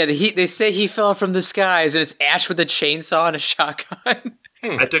 Yeah, they say he fell from the skies and it's Ash with a chainsaw and a shotgun.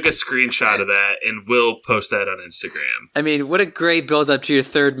 I took a screenshot of that and will post that on Instagram. I mean, what a great build-up to your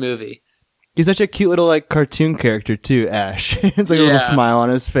third movie. He's such a cute little like cartoon character too, Ash. It's like a little smile on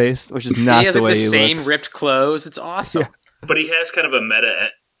his face, which is not the way he looks. He has the same ripped clothes. It's awesome. Yeah. But he has kind of a meta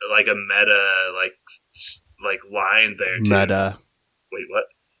line there too. Meta. Wait, what?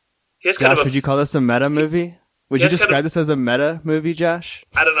 He has Josh, would you call this a meta movie? Would you describe this as a meta movie, Josh?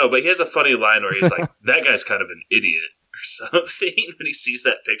 I don't know, but he has a funny line where he's like, that guy's kind of an idiot or something when he sees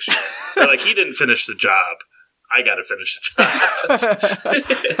that picture. They're like, he didn't finish the job. I gotta finish the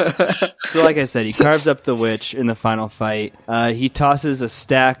job. So like I said, he carves up the witch in the final fight. He tosses a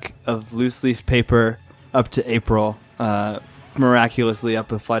stack of loose leaf paper up to April, miraculously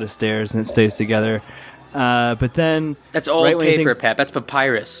up a flight of stairs, and it stays together. But then... That's old paper, Pat. That's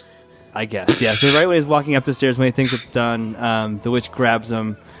papyrus. I guess. Yeah. So right when he's walking up the stairs, when he thinks it's done, the witch grabs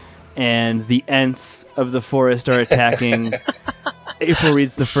him, and the Ents of the forest are attacking. April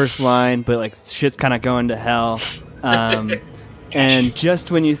reads the first line, but like shit's kind of going to hell. And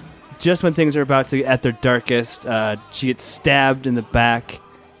just when things are about to at their darkest, she gets stabbed in the back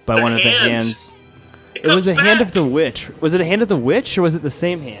by one of the hands. It was a hand of the witch. Was it a hand of the witch, or was it the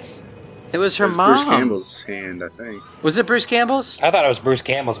same hand? It was her mom. Bruce Campbell's hand, I think. Was it Bruce Campbell's? I thought it was Bruce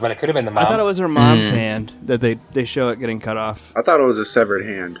Campbell's, but it could have been the mom's. I thought it was her mom's hand that they show it getting cut off. I thought it was a severed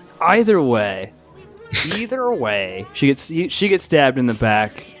hand. Either way, she gets stabbed in the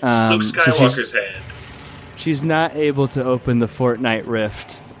back. Luke Skywalker's hand. She's not able to open the Fortnite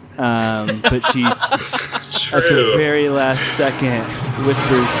rift, but she, at the very last second,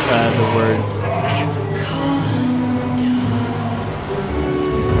 whispers the words.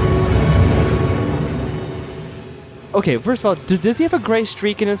 Okay, first of all, does he have a gray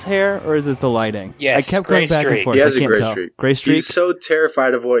streak in his hair, or is it the lighting? Yes, I kept going back and forth. He has a gray streak. Gray streak? He's so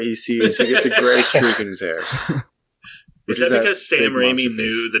terrified of what he sees, he gets a gray streak in his hair. Is that because Sam Raimi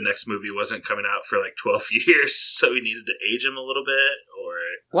knew the next movie wasn't coming out for like 12 years, so he needed to age him a little bit? Or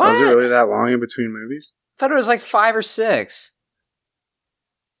what? Was it really that long in between movies? I thought it was like 5 or 6.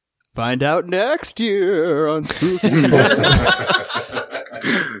 Find out next year on Spooky.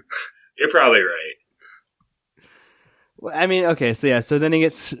 You're probably right. Well, I mean, okay, so then he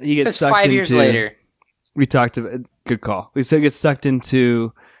gets it's sucked 5 years later. We talked about good call. We said gets sucked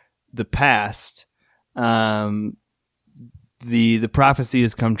into the past. The prophecy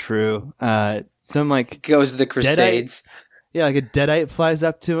has come true. Some like goes to the Crusades. Like a Deadite flies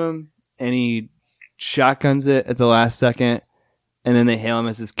up to him and he shotguns it at the last second, and then they hail him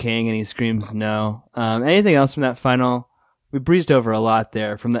as his king, and he screams no. Anything else from that final? We breezed over a lot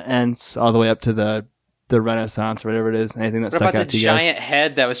there, from the Ents all the way up to the Renaissance or whatever it is. Anything that stuck out to you guys? What about the giant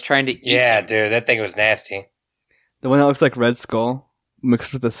head that was trying to eat him? Dude, that thing was nasty. The one that looks like Red Skull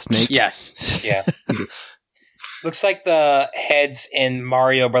mixed with a snake? Yes. Yeah. Looks like the heads in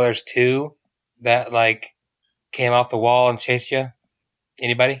Mario Brothers 2 that like came off the wall and chased you.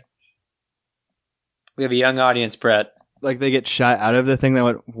 Anybody? We have a young audience, Brett. Like they get shot out of the thing that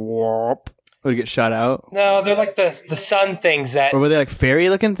went whoop. Would get shot out? No, they're like the sun things that. Or were they like fairy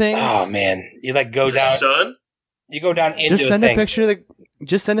looking things? Oh man, you like go down. Sun? You go down into. Just send a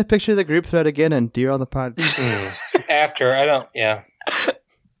picture of the group thread again and dear all the pods. After I don't. Yeah.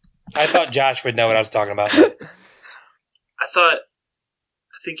 I thought Josh would know what I was talking about. I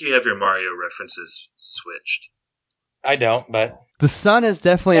think you have your Mario references switched. I don't, but the sun is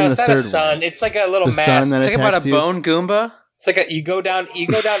definitely in the third one. It's not a sun. It's like a little mask. Talking about a bone Goomba. It's like you go down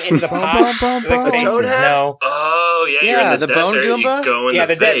into the pot. Like Toad hat? No. Oh yeah, you're in the desert. Bone Goomba? You go in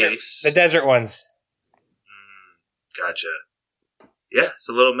the face. The desert ones. Gotcha. Yeah, it's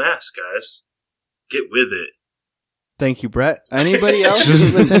a little mask, guys. Get with it. Thank you, Brett. Anybody else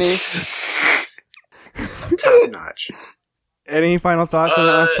with any top notch? Any final thoughts on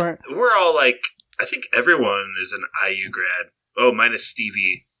the last part? We're all like, I think everyone is an IU grad. Oh, minus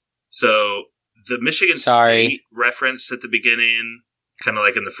Stevie. So the Michigan State reference at the beginning, kind of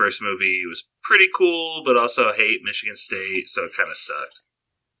like in the first movie, was pretty cool, but also hate Michigan State, so it kind of sucked.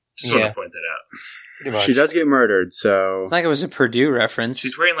 Just want to point that out. She does get murdered, so... It's like it was a Purdue reference.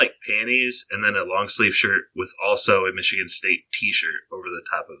 She's wearing like panties and then a long sleeve shirt with also a Michigan State t-shirt over the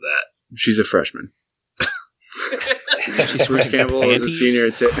top of that. She's a freshman. Bruce Campbell is a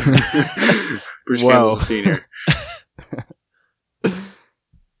senior. Bruce Campbell's a senior.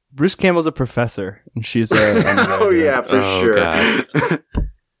 Bruce Campbell's a professor, and she's a... Oh, yeah, for sure.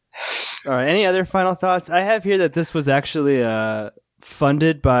 All right, any other final thoughts? I have here that this was actually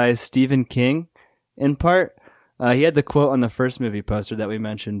funded by Stephen King, in part. He had the quote on the first movie poster that we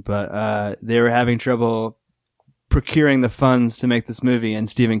mentioned, but they were having trouble procuring the funds to make this movie, and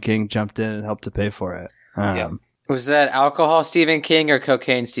Stephen King jumped in and helped to pay for it. Was that alcohol Stephen King or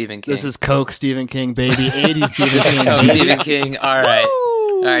cocaine Stephen King? This is Coke Stephen King, baby. 80s Stephen King. This is Coke Stephen King. All right.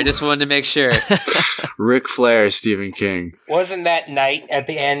 All right, just wanted to make sure. Ric Flair, Stephen King. Wasn't that night at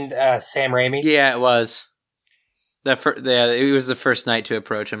the end Sam Raimi? Yeah, it was. It was the first night to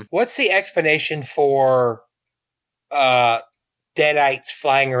approach him. What's the explanation for Deadites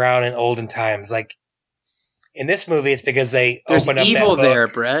flying around in olden times? Like, in this movie, it's because they open up evil that book. there,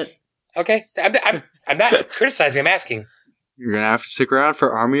 Brett. Okay, I'm not criticizing. I'm asking. You're gonna have to stick around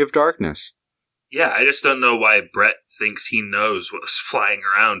for Army of Darkness. Yeah, I just don't know why Brett thinks he knows what was flying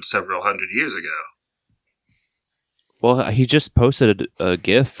around several hundred years ago. Well, he just posted a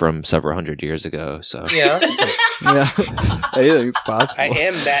GIF from several hundred years ago, so yeah, yeah, anything's possible. I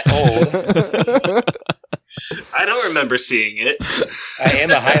am that old. I don't remember seeing it. I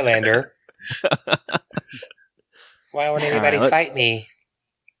am a Highlander. Why won't anybody fight me?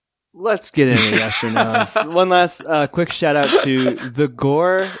 Let's get into yes or no's. One last quick shout out to The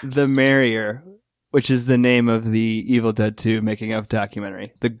Gore, the Merrier, which is the name of the Evil Dead 2 making of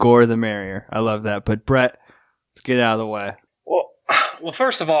documentary. The Gore, the Merrier. I love that. But Brett, let's get it out of the way. Well,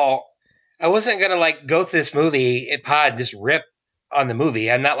 first of all, I wasn't gonna go through this movie at pod just rip on the movie.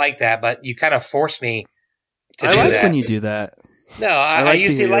 I'm not like that, but you kind of forced me to do that. I like when you do that. No, I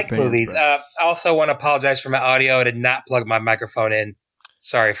usually like movies. I also want to apologize for my audio. I did not plug my microphone in.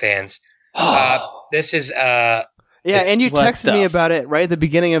 Sorry, fans. This is and you texted me about it right at the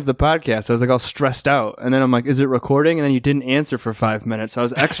beginning of the podcast. I was all stressed out, and then I'm like, "Is it recording?" And then you didn't answer for 5 minutes, so I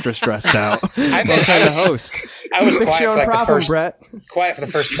was extra stressed out. I'm trying to host. I was quiet for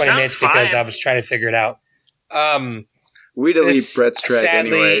the first 20 minutes because I was trying to figure it out. We delete Brett's track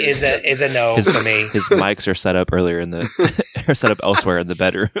sadly is a no for me. His mics are set up are set up elsewhere in the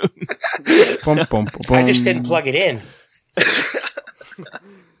bedroom. I just didn't plug it in.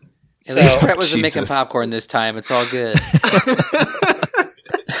 At least Brett wasn't making popcorn this time. It's all good.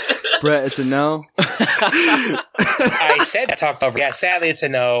 Brett, it's a no. I said talk over. Yeah, sadly, it's a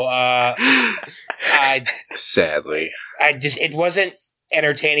no. Sadly, it wasn't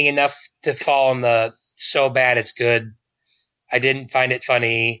entertaining enough to fall on the so bad it's good. I didn't find it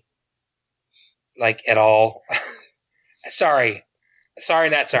funny, at all. Sorry,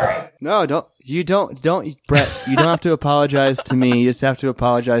 not sorry. No, don't, Brett. You don't have to apologize to me. You just have to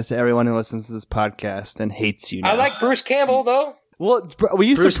apologize to everyone who listens to this podcast and hates you now. I like Bruce Campbell, though. Well, were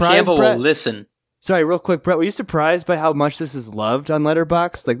you Bruce surprised, Campbell Brett? will listen. Sorry, real quick, Brett. Were you surprised by how much this is loved on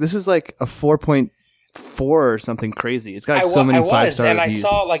Letterboxd? This is a 4.4 or something crazy. It's got so many 5-star and reviews. I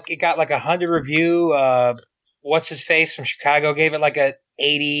saw it got 100 review. What's his face from Chicago gave it a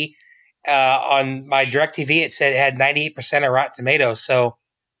 80. On my DirecTV, it said it had 98% of Rotten Tomatoes. So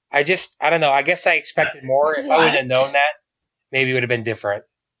I don't know. I guess I expected more. If I would have known that, maybe it would have been different,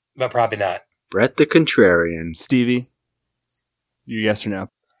 but probably not. Brett the Contrarian. Stevie, you yes or no?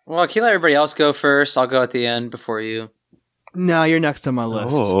 Well, can you let everybody else go first? I'll go at the end before you. No, you're next on my list.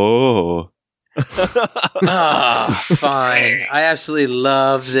 Oh. Fine. I absolutely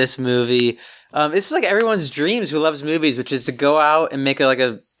love this movie. This is everyone's dreams who loves movies, which is to go out and make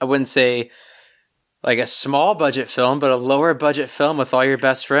I wouldn't say a small budget film, but a lower budget film with all your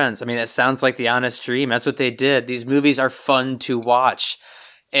best friends. I mean, that sounds like the honest dream. That's what they did. These movies are fun to watch.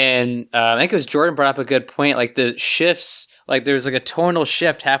 And I think it was Jordan brought up a good point. The shifts, there's a tonal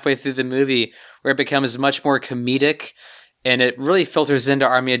shift halfway through the movie where it becomes much more comedic. And it really filters into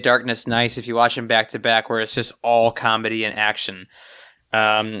Army of Darkness nice if you watch them back to back, where it's just all comedy and action.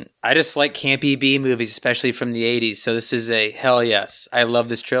 I just like campy B movies, especially from the 80s. So this is a hell yes. I love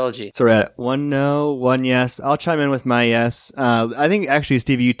this trilogy. So we're at 1 no, 1 yes. I'll chime in with my yes. I think actually,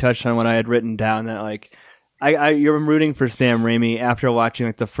 Stevie, you touched on what I had written down that you're rooting for Sam Raimi after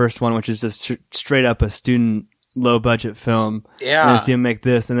watching the first one, which is just straight up a student low budget film. Yeah. And then see him make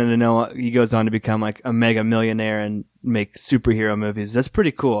this, and then to know he goes on to become a mega millionaire and make superhero movies. That's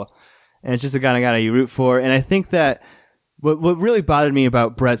pretty cool. And it's just a guy you root for. And I think that What really bothered me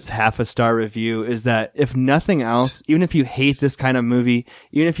about Brett's half-a-star review is that if nothing else, even if you hate this kind of movie,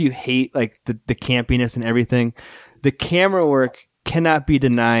 even if you hate the campiness and everything, the camera work cannot be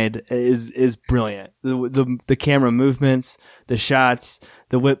denied is brilliant. The camera movements, the shots,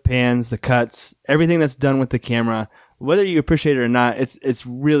 the whip pans, the cuts, everything that's done with the camera, whether you appreciate it or not, it's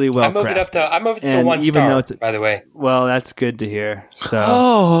really well crafted. I moved it to 1 star, by the way. Well, that's good to hear. So,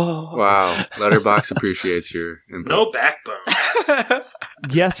 wow, Letterboxd appreciates your input. No backbone.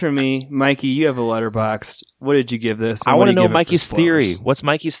 Yes, for me, Mikey. You have a Letterboxd. What did you give this? I want to know Mikey's theory. What's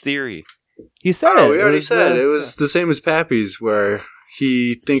Mikey's theory? He said it. We already said it was the same as Pappy's, where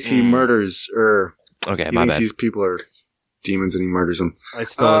he thinks he murders, or my thinks bad. These people are demons and he murders them. I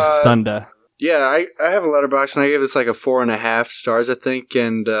stole his thunder. Yeah, I have a Letterboxd and I gave this 4.5 stars, I think.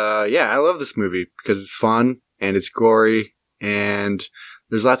 And I love this movie because it's fun and it's gory and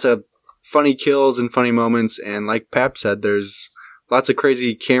there's lots of funny kills and funny moments. And like Pap said, there's lots of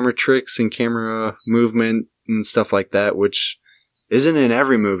crazy camera tricks and camera movement and stuff like that, which isn't in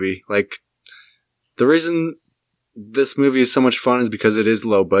every movie. The reason this movie is so much fun is because it is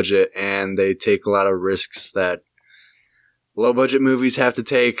low budget and they take a lot of risks that low budget movies have to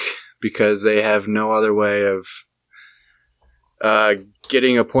take, because they have no other way of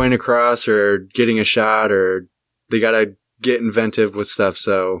getting a point across or getting a shot, or they gotta get inventive with stuff.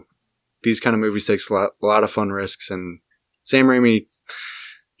 So these kind of movies takes a lot of fun risks, and Sam Raimi,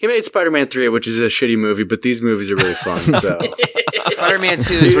 He made Spider-Man 3, which is a shitty movie, but these movies are really fun. So Spider-Man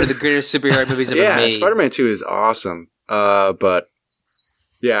 2 is one of the greatest superhero movies ever made. Yeah, Spider-Man 2 is awesome. But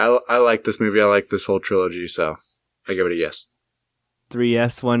yeah, I like this movie. I like this whole trilogy, so I give it a yes. 3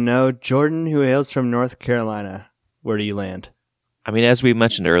 yes, 1 no. Jordan, who hails from North Carolina, where do you land? I mean, as we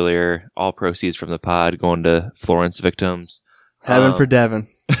mentioned earlier, all proceeds from the pod going to Florence victims. Heaven for Devin.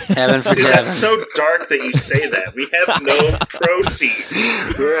 Heaven for Devin. That's so dark that you say that. We have no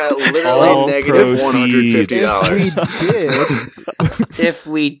proceeds. We're at literally negative $150. If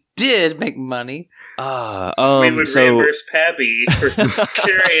we did make money, we would reimburse Pappy for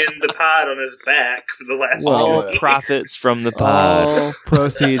carrying the pod on his back for the last 2 weeks. Profits from the pod. All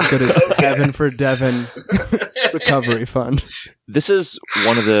proceeds go to Heaven for Devin Recovery Fund. This is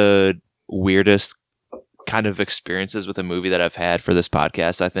one of the weirdest kind of experiences with a movie that I've had for this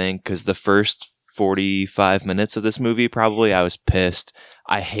podcast, I think, because the first 45 minutes of this movie, probably, I was pissed.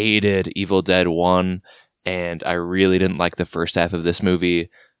 I hated Evil Dead 1, and I really didn't like the first half of this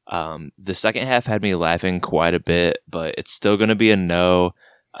movie. The second half had me laughing quite a bit, but it's still going to be a no,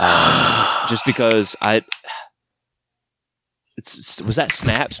 just because was that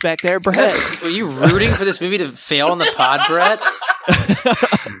snaps back there, Brett? Were you rooting for this movie to fail on the pod, Brett?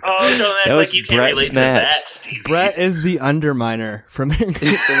 Don't act like you can't relate to that, Stevie. Brett is the underminer from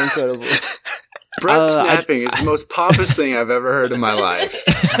Incredible. Brett snapping is the most pompous thing I've ever heard in my life.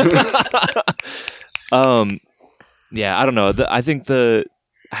 Yeah, I don't know. I think the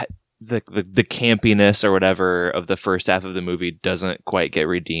campiness or whatever of the first half of the movie doesn't quite get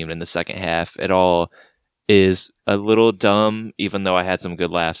redeemed in the second half. It all is a little dumb, even though I had some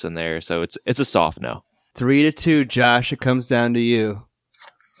good laughs in there. So it's a soft no. 3-2, Josh. It comes down to you.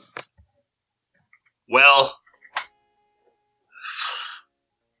 Well,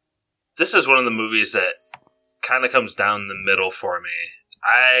 this is one of the movies that kind of comes down the middle for me.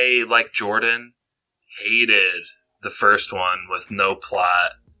 I, like Jordan, hated the first one with no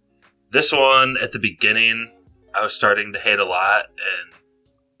plot. This one, at the beginning, I was starting to hate a lot, and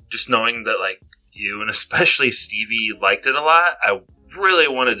just knowing that, like, you and especially Stevie liked it a lot, I really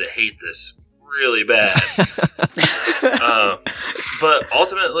wanted to hate this really bad. But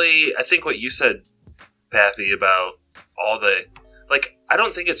ultimately, I think what you said, Pappy, about all the, like, I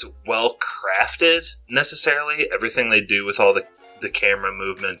don't think it's well crafted necessarily, everything they do with all the camera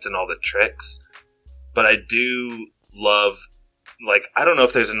movement and all the tricks. But I do love, like, I don't know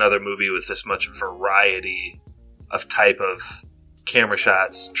if there's another movie with this much variety of type of camera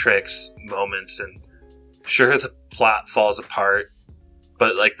shots, tricks, moments, and sure, the plot falls apart,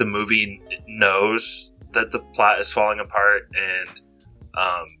 but, like, the movie knows that the plot is falling apart, and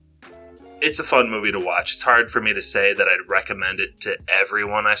it's a fun movie to watch. It's hard for me to say that I'd recommend it to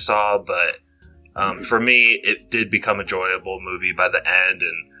everyone I saw, but for me, it did become a enjoyable movie by the end,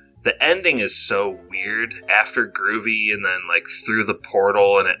 and the ending is so weird after Groovy and then, like, through the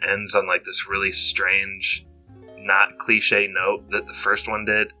portal, and it ends on, like, this really strange, not cliche note that the first one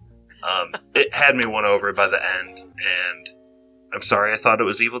did. It had me won over by the end, and I'm sorry, I thought it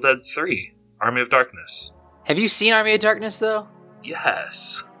was Evil Dead 3, Army of Darkness. Have you seen Army of Darkness, though?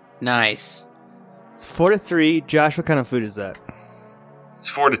 Yes. Nice. It's 4-3. Josh, what kind of food is that?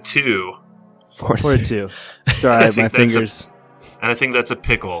 It's 4-2. 4-2. Sorry, my fingers. And I think that's a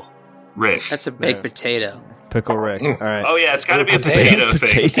pickle, Rick. That's a baked potato. Pickle Rick. All right. Oh yeah, it's got to be a potato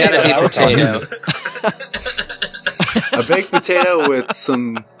thing. It's got to be a potato. A baked potato with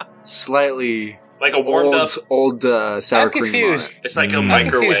some slightly like a warmed old sour I'm cream. Confused. It's like a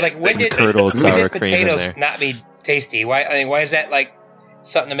microwave. Like when did potatoes not be tasty? Why? I mean, why is that like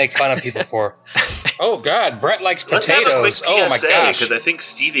something to make fun of people for? Oh God, Brett likes potatoes. Let's have a quick PSA, oh my gosh! Because I think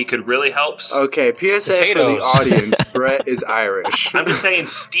Stevie could really help. Okay, PSA potatoes. For the audience. Brett is Irish. I'm just saying,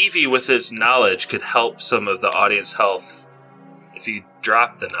 Stevie, with his knowledge, could help some of the audience health if you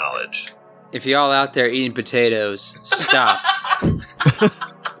drop the knowledge. If y'all out there eating potatoes, stop.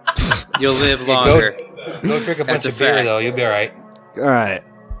 You'll live longer. Go drink a bunch of beer, though. You'll be all right. All right.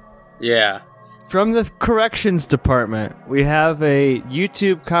 Yeah. From the corrections department, we have a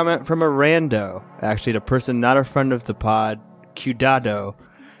YouTube comment from a rando. Actually, a person not a friend of the pod, Cudado.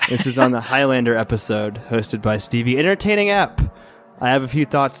 This is on the Highlander episode, hosted by Stevie. Entertaining app. I have a few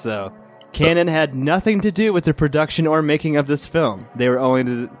thoughts, though. Canon had nothing to do with the production or making of this film. They were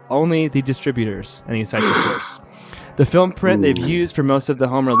only the distributors, and he cites a source. The film print they've used for most of the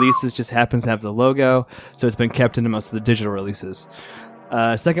home releases just happens to have the logo, so it's been kept into most of the digital releases.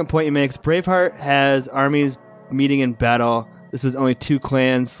 Second point he makes, Braveheart has armies meeting in battle. This was only 2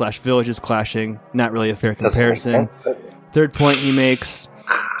 clans / villages clashing. Not really a fair comparison. Third point he makes,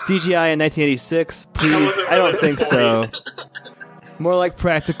 CGI in 1986. Please, I don't think so. More like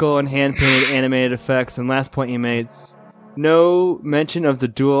practical and hand-painted animated effects. And last point you made, no mention of the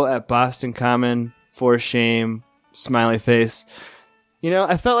duel at Boston Common. For shame, smiley face. You know,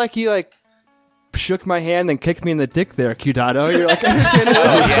 I felt like you shook my hand and kicked me in the dick there, Cudato. You're like,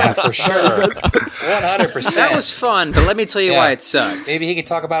 yeah, for sure. 100%. That was fun, but let me tell you why it sucked. Maybe he could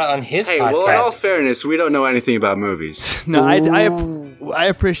talk about it on his podcast. Well, in all fairness, we don't know anything about movies. No, I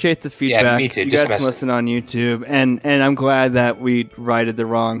appreciate the feedback. Yeah, me too. You guys can listen on YouTube, and I'm glad that we righted the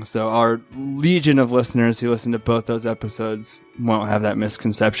wrong, so our legion of listeners who listen to both those episodes won't have that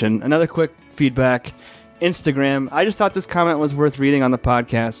misconception. Another quick feedback. Instagram. I just thought this comment was worth reading on the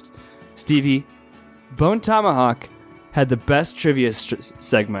podcast. Stevie, Bone Tomahawk had the best trivia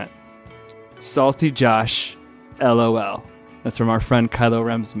segment. Salty Josh, LOL. That's from our friend Kylo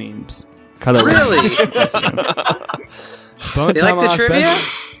Rem's memes. Kylo really? Bone they Tomahawk, like the trivia?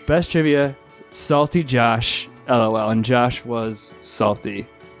 Best trivia, Salty Josh, LOL. And Josh was salty.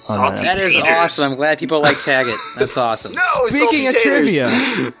 Salty. That is awesome. I'm glad people like Tag It. That's awesome. No,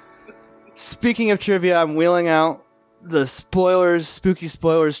 Speaking of trivia, I'm wheeling out the spooky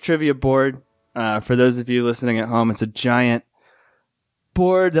spoilers trivia board. For those of you listening at home, it's a giant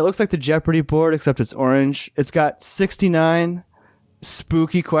board that looks like the Jeopardy board, except it's orange. It's got 69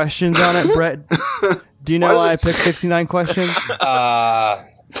 spooky questions on it, Brett. Do you know why I picked 69 questions?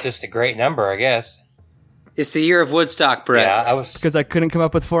 Just a great number, I guess. It's the year of Woodstock, Brett. Yeah, because I couldn't come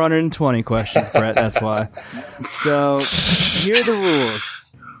up with 420 questions, Brett. That's why. So here are the rules.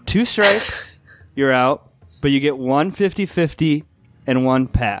 2 strikes, you're out, but you get 1 50-50 and 1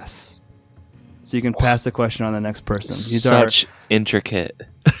 pass. So you can pass a question on the next person. These Such intricate.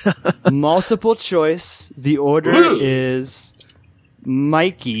 Multiple choice. The order is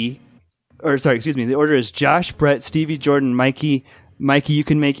the order is Josh, Brett, Stevie, Jordan, Mikey. Mikey, you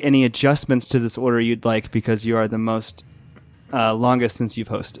can make any adjustments to this order you'd like because you are the most longest since you've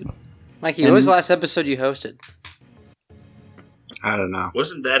hosted. Mikey, what was the last episode you hosted? I don't know.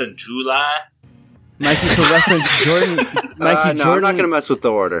 Wasn't that in July? Mikey, for reference, Jordan. Mikey, no, I'm not going to mess with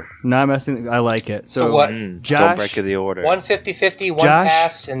the order. No, I'm messing. I like it. So what? Josh, one break of the order. 1 50-50, 1 Josh,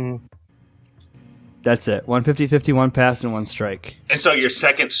 pass, and that's it. 1 50-50, 1 pass, and 1 strike. And so your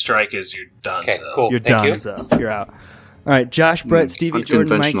second strike is you're done. Okay, cool. You're done. So you're out. All right, Josh, Brett, Stevie,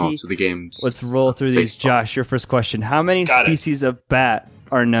 Jordan, Mikey. To the games. Let's roll through these. Baseball. Josh, your first question: how many species of bat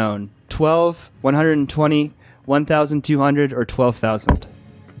are known? 12, 120, 1,200, or 12,000?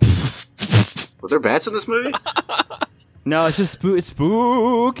 Were there bats in this movie? No, it's just spooky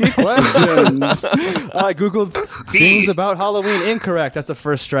questions. I googled things about Halloween. Incorrect. That's the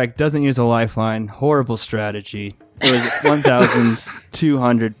first strike. Doesn't use a lifeline. Horrible strategy. It was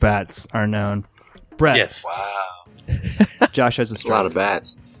 1,200 bats are known. Brett. Yes. Wow. Josh has a strike. A lot of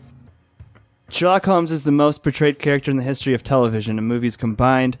bats. Sherlock Holmes is the most portrayed character in the history of television and movies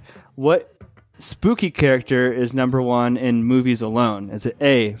combined. What spooky character is number 1 in movies alone? Is it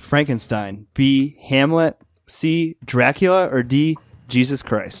A, Frankenstein, B, Hamlet, C, Dracula, or D, Jesus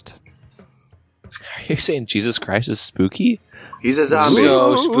Christ? Are you saying Jesus Christ is spooky? He's a zombie.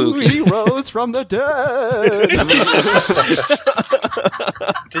 So spooky. He rose from the dead.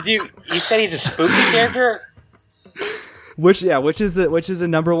 You said he's a spooky character? Which is the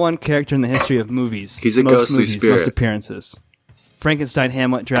number 1 character in the history of movies? He's a ghostly spirit. Most appearances. Frankenstein,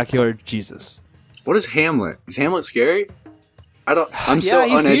 Hamlet, Dracula, or Jesus? What is Hamlet? Is Hamlet scary? I'm so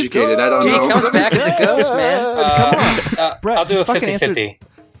uneducated. I don't Dude, know. he comes back as a ghost, man. Come on. Brett, I'll do a fucking 50-50.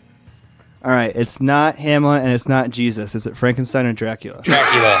 All right, it's not Hamlet and it's not Jesus. Is it Frankenstein or Dracula?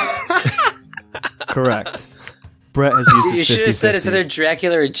 Dracula. Correct. Brett has used Dude, you his should have said it's 50-50. either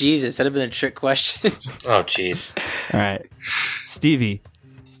Dracula or Jesus. That'd have been a trick question. Oh, jeez. All right. Stevie,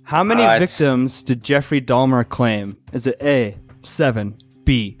 how many What? victims did Jeffrey Dahmer claim? Is it A, 7,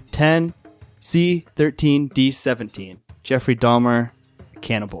 B, 10, C, 13, D, 17? Jeffrey Dahmer,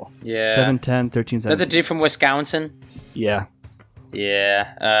 cannibal. Yeah. 7, 10, 13, 17. That's the dude from Wisconsin? Yeah.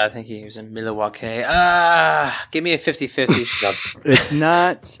 Yeah. I think he was in Milwaukee. Give me a 50-50. It's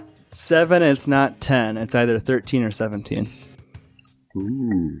not 7, it's not 10. It's either 13 or 17.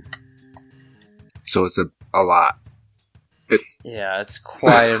 Ooh. So it's a lot. Yeah, it's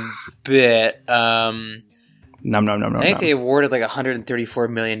quite a bit. Nom. I think they awarded like $134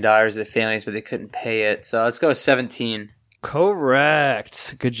 million to the families, but they couldn't pay it. So let's go with 17.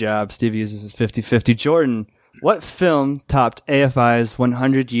 Correct. Good job. Stevie uses his 50-50. Jordan, what film topped AFI's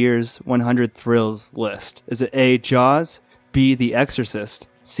 100 Years, 100 Thrills list? Is it A, Jaws, B, The Exorcist,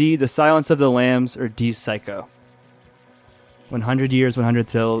 C, The Silence of the Lambs, or D, Psycho? 100 Years, 100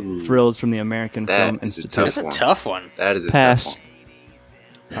 Thrills from the American Film Institute. That's a tough one. That is a Pass. tough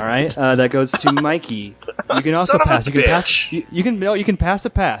one. All right, that goes to Mikey. You can also pass. You can pass. You can pass a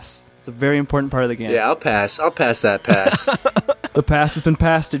pass. It's a very important part of the game. Yeah, I'll pass. I'll pass that pass. The pass has been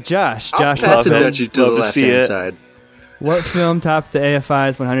passed to Josh. Josh, pass the Dutchie to the left-hand side. What film topped the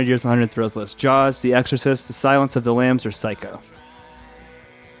AFI's 100 Years, 100 Thrills list? Jaws, The Exorcist, The Silence of the Lambs, or Psycho?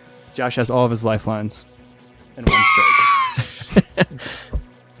 Josh has all of his lifelines and one strike.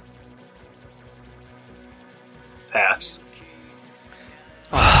 Pass.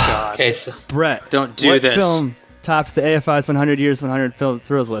 Oh, God. Okay, so Brett, don't do what this. Film topped the AFI's 100 Years, 100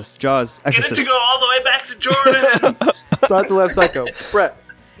 Thrills list? Jaws, Exorcist. Get it to go all the way back to Jordan. Silence of the Lambs, Psycho. Brett.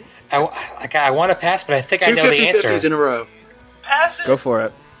 I want to pass, but I think I know the answer. 50-50s in a row. Pass it. Go for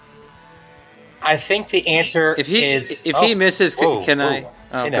it. I think the answer If he misses, can I?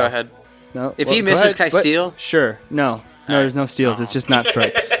 Oh, go ahead. No. If he misses, can I steal? Sure. No, there's no steals. It's just not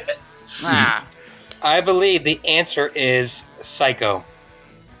strikes. I believe the answer is Psycho.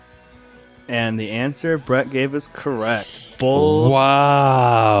 And the answer Brett gave is correct. Bold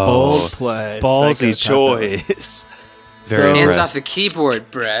play. Ballsy choice. Very hands off the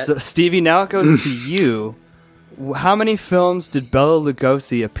keyboard, Brett. So, Stevie, now it goes to you. How many films did Bela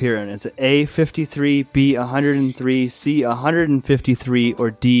Lugosi appear in? Is it A, 53, B, 103, C, 153,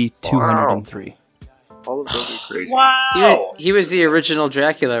 or D, 203? All of those are crazy. Wow! He was the original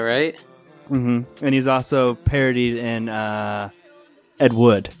Dracula, right? Mm-hmm. And he's also parodied in Ed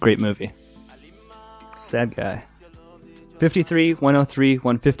Wood. Great movie. Sad guy. 53, 103,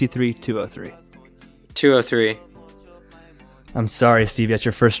 153, 203. 203. I'm sorry, Steve. That's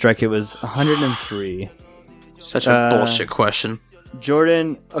your first strike. It was 103. Such a bullshit question.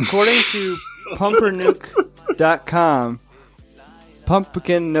 Jordan, according to pumpernuke.com,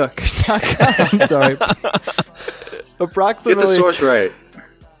 pumpkinnook.com, sorry. Approximately. Get the source right.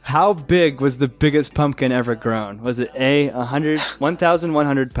 How big was the biggest pumpkin ever grown? Was it A,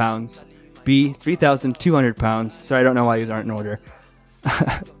 1,100 pounds, B, 3,200 pounds? Sorry, I don't know why these aren't in order.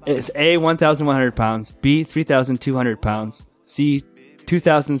 It's A, 1,100 pounds, B, 3,200 pounds, C,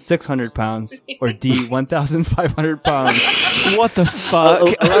 2,600 pounds, or D, 1,500 pounds. What the fuck?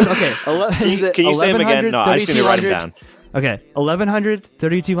 Okay. Can you say them again? No, I just need to write it down. Okay, 1,100,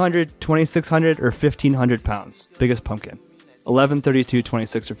 3,200, 2,600, or 1,500 pounds. Biggest pumpkin. 11, 32,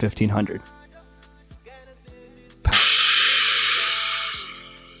 26, or 1,500.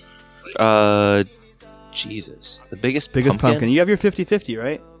 Jesus. The biggest pumpkin. You have your 50-50,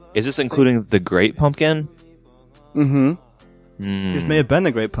 right? Is this including the Great Pumpkin? Mm-hmm. This may have been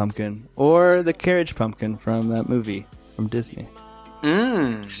the Great Pumpkin, or the Carriage Pumpkin from that movie from Disney.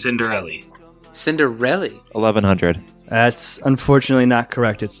 Cinderella. 1,100. That's unfortunately not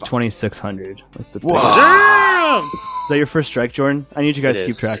correct. It's 2,600. That's the Whoa. Damn! Is that your first strike, Jordan? I need you guys to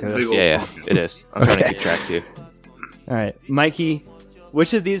keep track of this. Yeah, it is. I'm trying to keep track too. All right, Mikey.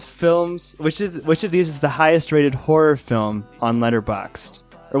 Which of these films? Which of these is the highest rated horror film on Letterboxd?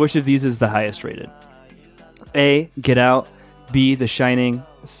 Or which of these is the highest rated? A, Get Out. B, The Shining.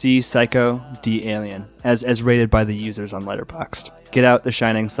 C, Psycho. D, Alien. As rated by the users on Letterboxd. Get Out, The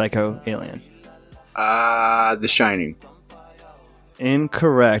Shining, Psycho, Alien. The Shining.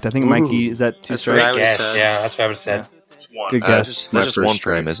 Incorrect. I think Mikey, is that two strikes? Yes, yeah, that's what I would have said. It's one. Good guess. That's just one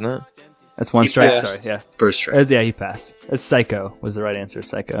frame, isn't it? That's one strike. Passed. Sorry, yeah. First strike. Yeah, he passed. It's Psycho was the right answer.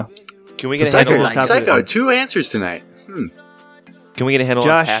 Psycho. Can we get a handle on Psycho. 2 answers tonight. Can we get a handle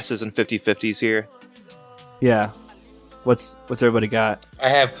on passes and 50-50s here? Yeah. What's everybody got? I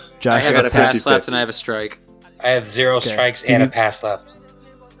have Josh. I have a pass left and I have a strike. I have 0 strikes and a pass left.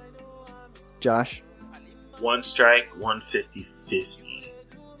 Josh. 1 strike, 1 50-50.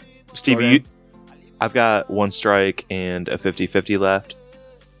 Stevie, I've got 1 strike and a 50-50 left.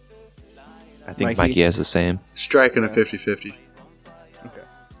 I think Mikey has the same. Strike and a 50-50. Okay.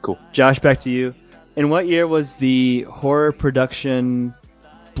 Cool. Josh, back to you. In what year was the horror production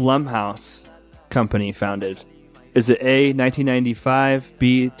Blumhouse company founded? Is it A, 1995,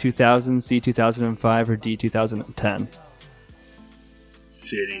 B, 2000, C, 2005, or D, 2010?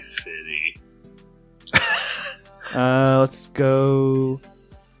 50-50. Let's go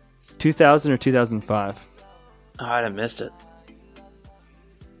 2000 or 2005. Oh, I'd have missed it.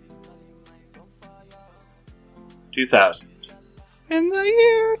 2000. In the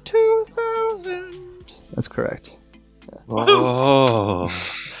year 2000. That's correct. Oh.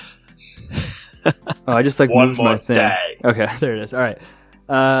 I just moved my thing. Day. Okay, there it is. All right.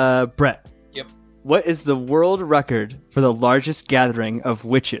 Brett. Yep. What is the world record for the largest gathering of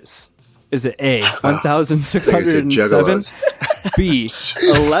witches? Is it A, 1,607, B,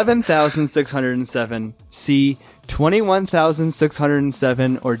 11,607, C,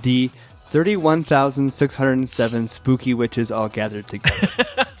 21,607, or D, 31,607 spooky witches all gathered together.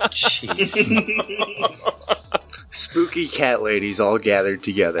 Jeez. Spooky cat ladies all gathered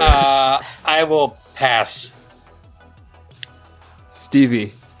together. I will pass.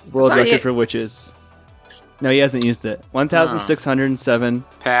 Stevie, world record for witches. No, he hasn't used it. 1,607.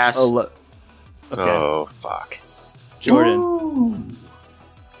 Pass. Okay. Oh, fuck. Jordan. Woo.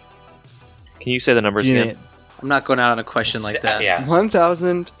 Can you say the numbers again? I'm not going out on a question like that. Yeah.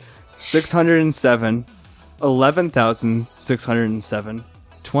 1,607. 11,607.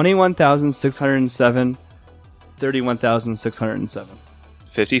 21,607. 31,607.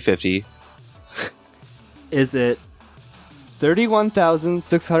 50-50. Is it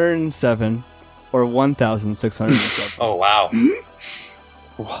 31,607 or 1,607? Oh, wow.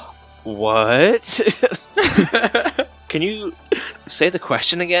 What? Can you say the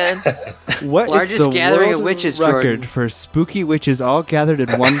question again? What Largest is the gathering world of witches, record Jordan? for spooky witches all gathered in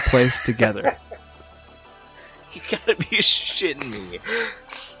one place together? You gotta be shitting me.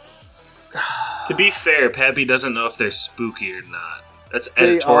 To be fair, Pappy doesn't know if they're spooky or not. That's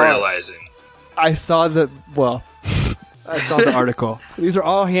editorializing. I saw the article. These are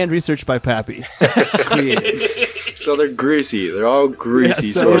all hand researched by Pappy. So they're greasy. They're all greasy.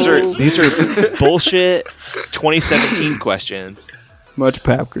 Yeah, so these are bullshit 2017 questions. Much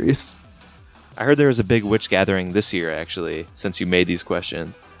pap grease. I heard there was a big witch gathering this year, actually, since you made these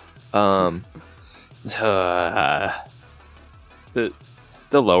questions. The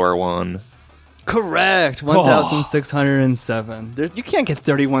lower one. Correct. 1,607. You can't get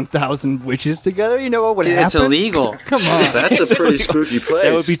 31,000 witches together. You know what would happen? It's illegal. Come on. That's a pretty spooky place.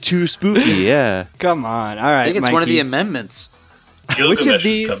 That would be too spooky, yeah. Come on. All right, I think it's Mikey. one of the amendments. Gilgamesh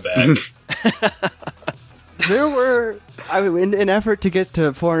would come back. There were, in an effort to get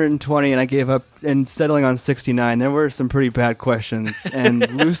to 420, and I gave up and settling on 69, there were some pretty bad questions, and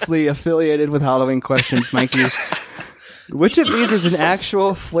loosely affiliated with Halloween questions, Mikey. Which of these is an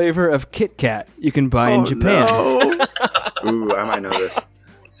actual flavor of Kit Kat you can buy in Japan? No. Ooh, I might know this.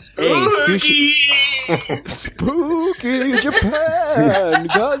 A. Sushi. Spooky Japan.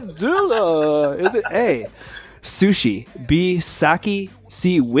 Godzilla. Is it A. Sushi, B. Sake,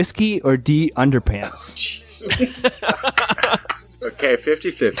 C. Whiskey, or D. Underpants? Okay,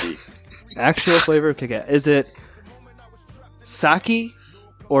 50-50. Actual flavor of Kit Kat. Is it sake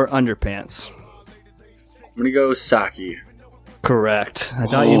or underpants? I'm gonna go sake. Correct. I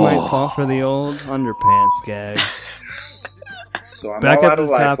thought you might fall for the old underpants gag. So I'm Back all up out to of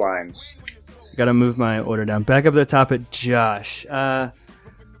the top. lifelines. Gotta move my order down. Back up to the top at Josh.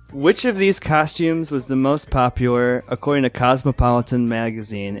 Which of these costumes was the most popular according to Cosmopolitan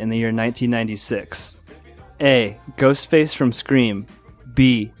magazine in the year 1996? A. Ghostface from Scream.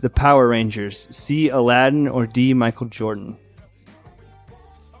 B. The Power Rangers. C. Aladdin, or D. Michael Jordan?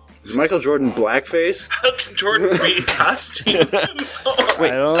 Is Michael Jordan blackface? How can Jordan be in costume? I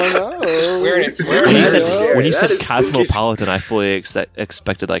don't know. When you said That is Cosmopolitan, I fully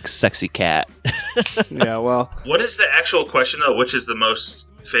expected like sexy cat. Yeah, well. What is the actual question, though? Which is the most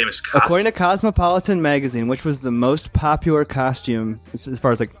famous costume? According to Cosmopolitan magazine, which was the most popular costume as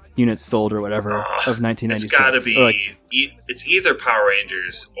far as like units sold or whatever of 1996? It's gotta be. It's either Power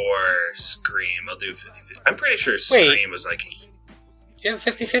Rangers or Scream. I'll do 50-50. I'm pretty sure Scream was like. You have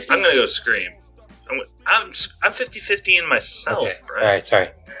 50-50? I'm gonna go Scream. I'm 50-50 in myself, okay. bro. All right, sorry.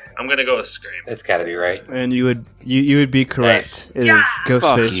 I'm gonna go with Scream. That's got to be right. And you would be correct. Nice. It is Ghostface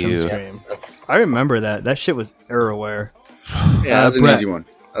Fuck you. from Scream. I remember that. That shit was everywhere. Yeah, that was an Brett. easy one.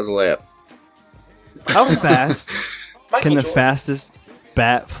 That was a layup. How fast can the Jordan. fastest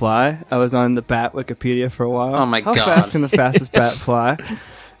bat fly? I was on the bat Wikipedia for a while. Oh my How God. fast can the fastest bat fly?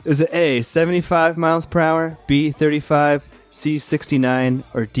 Is it A, 75 miles per hour, B, 35, C, 69,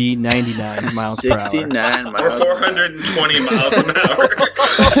 or D, 99 miles per hour? 69 Or miles. 420 miles an hour.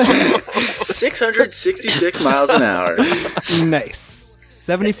 666 miles an hour. Nice.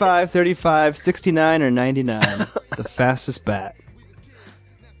 75, 35, 69, or 99. The fastest bat.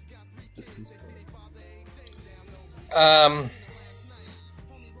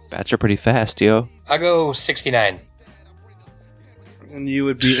 Bats are pretty fast, yo. I'll go 69. And you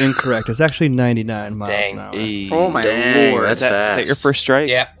would be incorrect. It's actually 99 miles Dang. an hour. Oh my Dang, lord. that's Is that fast. your first strike?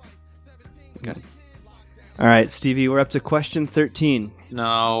 Yeah. All right, Stevie, we're up to question 13.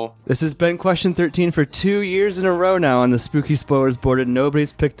 No. This has been question 13 for 2 years in a row now on the Spooky Spoilers board, and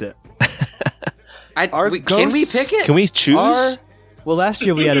nobody's picked it. Can we pick it? Can we choose? Well, last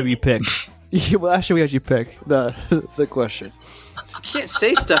year we had to be picked. Last year we had you pick the question. You can't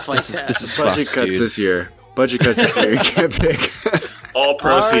say stuff like that. This is Budget fucked, cuts dude. this year. Budget cuts this year. You can't pick. all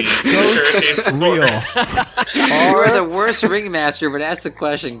proceeds to Hurricane Florence. You're the worst ringmaster, but ask the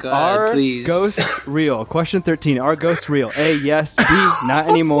question. Go ahead, please. Are ghosts real? Question 13. Are ghosts real? A, yes. B, not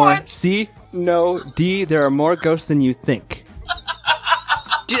anymore. C, no. D, there are more ghosts than you think.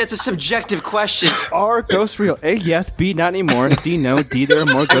 Dude, that's a subjective question. Are ghosts real? A, yes. B, not anymore. C, no. D, there are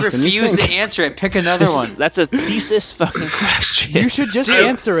more ghosts than you think. I refuse to answer it. Pick another one. That's a thesis fucking question. You should just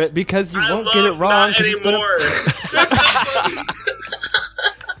answer it because you won't get it wrong. Not anymore.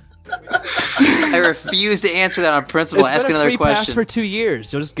 I refuse to answer that on principle. Ask another question. Pass for 2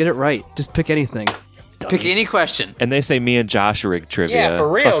 years. You'll just get it right. Just pick anything. Pick any question. And they say me and Josh rig trivia. Yeah,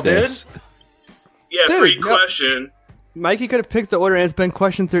 for real, dude. Yeah, dude, free question. Mikey could have picked the order, and it's been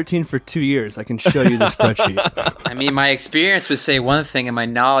question 13 for 2 years. I can show you the spreadsheet. I mean, my experience would say one thing, and my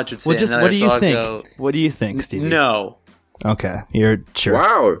knowledge would say another. What do you think? What do you think, Stevie? No. Okay, you're sure.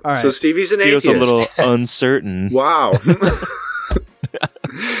 Wow. All right. So Stevie's an atheist. Feels a little uncertain. Wow.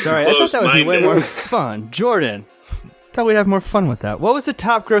 Sorry, I thought that would be way more fun. Jordan, thought we'd have more fun with that. What was the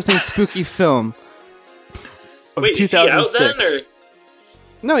top-grossing spooky film of 2006? Is he out then, or?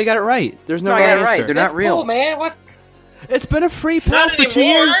 No, you got it right. There's no right answer. I got it right. They're not real. Cool, man. What? It's been a free pass for 2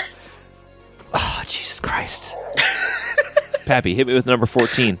 years. Oh, Jesus Christ. Pappy, hit me with number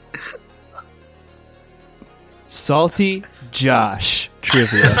 14. Salty Josh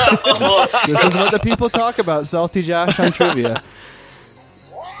trivia. This is what the people talk about, Salty Josh on trivia.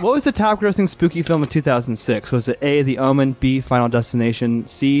 What was the top-grossing spooky film of 2006? Was it A, The Omen, B, Final Destination,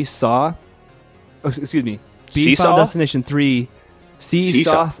 C, Saw? Oh, excuse me. B, Seesaw? Final Destination 3, C,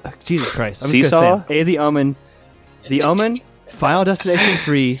 Seesaw? Saw. Jesus Christ. I'm Seesaw? just going to say it. A, The Omen, Final Destination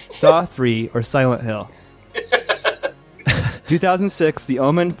 3, Saw 3, or Silent Hill? 2006, The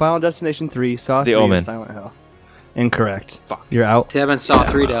Omen, Final Destination 3, Saw 3, or Silent Hill? Incorrect. Fuck. You're out. Tevin Saw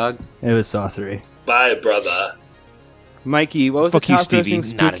 3, dog. It was Saw 3. Bye, brother. Mikey, what was Fuck the you, top-grossing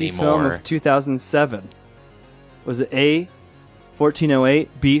Stevie. Not spooky film anymore. of 2007? Was it A,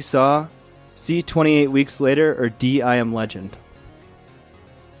 1408, B, Saw, C, 28 Weeks Later, or D, I Am Legend?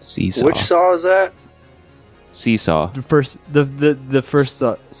 Seesaw. Which Saw is that? Seesaw. The first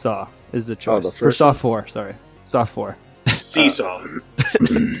Saw is the choice. Oh, the first or Saw one? 4, sorry. Saw 4. Seesaw.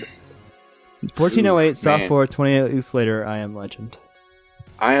 1408, Saw man. 4, 28 Weeks Later, I Am Legend.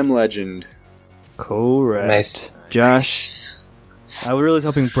 I Am Legend. Correct. Nice. Josh, I really was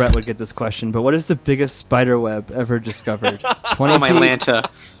hoping Brett would get this question, but what is the biggest spider web ever discovered? 20 Oh, my feet, Lanta.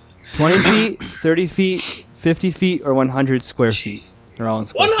 20 feet, 30 feet, 50 feet, or 100 square feet? They're all in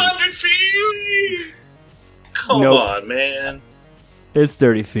square 100 feet! Come Nope. on, man. It's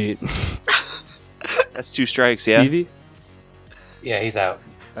 30 feet. That's 2 strikes, yeah? Stevie? Yeah, he's out.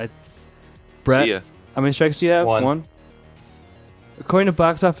 Brett? See ya. How many strikes do you have? One. According to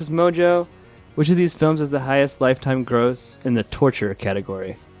Box Office Mojo, which of these films has the highest lifetime gross in the torture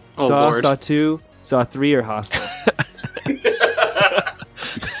category? Oh, Saw, Lord. Saw 2, Saw 3, or Hostel?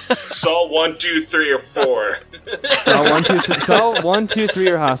 Saw 1, 2, 3, or 4. Saw 1, 2, 3,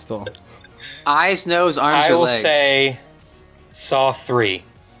 or Hostel? Eyes, nose, arms, I or will legs. say Saw 3.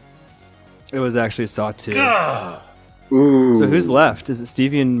 It was actually Saw 2. Ooh. So who's left? Is it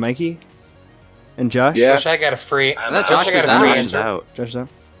Stevie and Mikey? And Josh? Yeah. Josh, I got a free. I'm thought out. Josh I got was a free out. He's answer. out. Josh is out?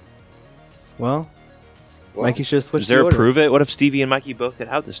 Well, Well, Mikey should have switched Is there the a order. prove it? What if Stevie and Mikey both get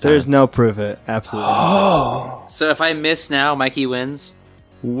out this time? There's no prove it. Absolutely. So if I miss now, Mikey wins.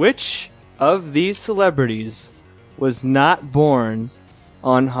 Which of these celebrities was not born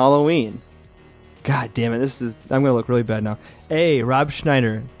on Halloween? God damn it. I'm going to look really bad now. A, Rob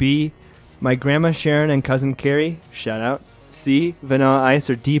Schneider. B, my grandma Sharon and cousin Carrie. Shout out. C, Vanilla Ice,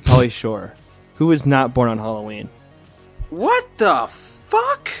 or D, Pauly Shore. Who was not born on Halloween? What the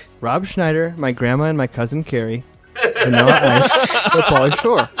fuck? Rob Schneider, my grandma and my cousin Carrie, Vanilla Ice, or Pauly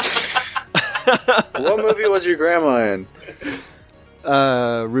Shore. What movie was your grandma in?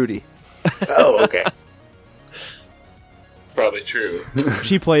 Rudy. Oh, okay. Probably true.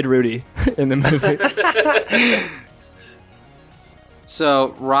 She played Rudy in the movie.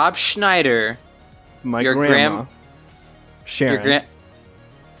 So Rob Schneider, My Your grandma, Sharon.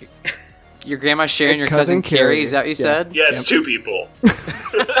 your grandma Sharon, And your cousin cousin Carrie. Carrie. Is that what you Yeah. said? Yeah, it's 2 people.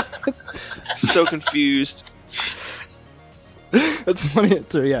 so confused. That's one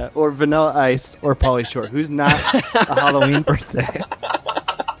answer, yeah. Or Vanilla Ice or Pauly Shore. Who's not a Halloween birthday?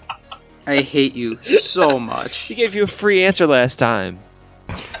 I hate you so much. He gave you a free answer last time.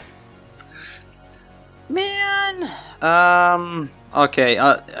 Man. Okay.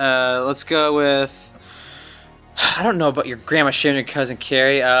 Let's go with. I don't know about your grandma Sharon and cousin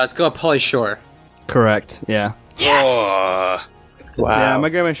Carrie. Let's go with Pauly Shore. Correct, yeah. Yes. Wow. Yeah, my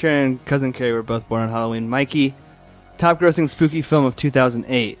grandma Sharon and cousin Carrie were both born on Halloween. Mikey, Top grossing spooky film of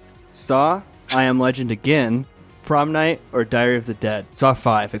 2008. Saw, I Am Legend Again, Prom Night, or Diary of the Dead. Saw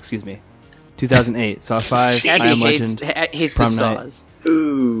 5, excuse me. 2008. Saw 5, I Am Legend, hates Prom the Night. Saws.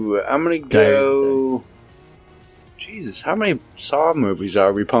 Ooh, I'm going to go... Jesus, how many Saw movies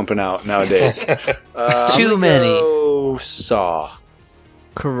are we pumping out nowadays? Too many. Go Saw.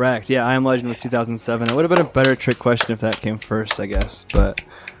 Correct. Yeah, I Am Legend was 2007. It would have been a better trick question if that came first, I guess. But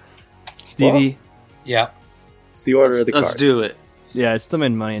Stevie, Yeah. It's the order of the cards. Let's do it. yeah, it still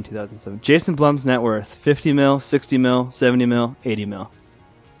made money in 2007. Jason Blum's net worth: 50 mil, 60 mil, 70 mil, 80 mil.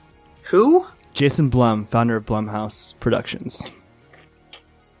 Who? Jason Blum, founder of Blumhouse Productions.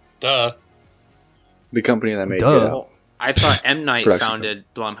 Duh. The company that made Duh. it. I thought M. Night Production founded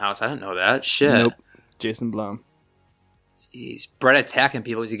Blumhouse. I didn't know that. Shit. Nope. Jason Blum. Jeez. Brett attacking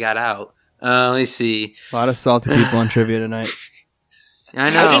people as he got out. Let me see. A lot of salty people on trivia tonight. I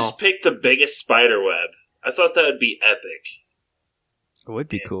know. I just picked the biggest spider web. I thought that would be epic. It would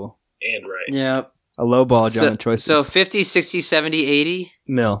be cool. And right. Yeah. A low ball, John, the choices. So 50, 60, 70, 80?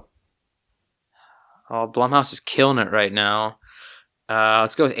 Mil. Oh, Blumhouse is killing it right now.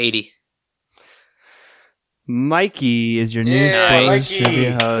 Let's go with 80. Mikey is your new Yeah, spoilers Mikey.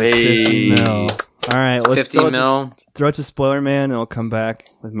 trivia host. Hey. 50 mil. All right, let's 50 mil. throw it to Spoiler Man, and we'll come back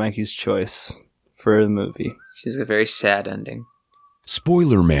with Mikey's choice for the movie. Seems like a very sad ending.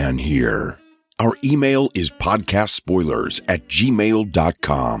 Spoiler Man here. Our email is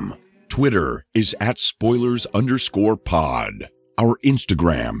podcastspoilers@gmail.com. Twitter is @spoilers_pod. Our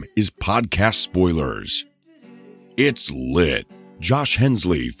Instagram is podcast spoilers. It's lit. Josh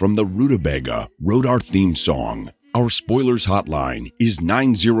Hensley from the Rutabaga wrote our theme song. Our spoilers hotline is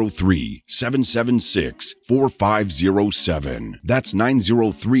 903-776-4507. That's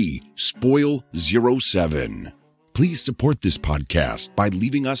 903-SPOIL07. Please support this podcast by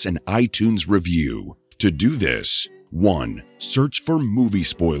leaving us an iTunes review. To do this, 1. Search for movie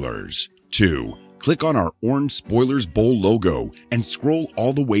spoilers. 2. Click on our orange Spoilers Bowl logo and scroll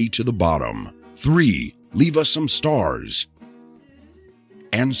all the way to the bottom. 3. Leave us some stars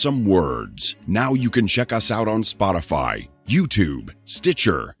and some words. Now you can check us out on Spotify, YouTube,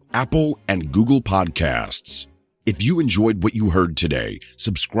 Stitcher, Apple, and Google Podcasts. If you enjoyed what you heard today,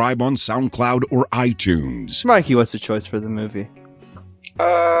 subscribe on SoundCloud or iTunes. Mikey, what's the choice for the movie?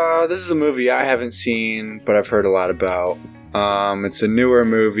 This is a movie I haven't seen, but I've heard a lot about. It's a newer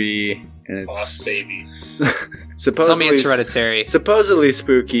movie, and it's Boss Baby. supposedly Tell me it's Hereditary. Supposedly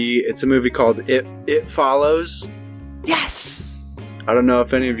spooky. It's a movie called It Follows. Yes! I don't know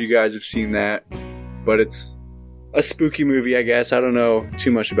if any of you guys have seen that, but it's a spooky movie, I guess. I don't know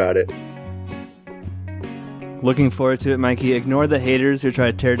too much about it. Looking forward to it, Mikey. Ignore the haters who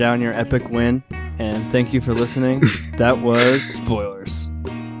try to tear down your epic win. And thank you for listening. That was Spoilers.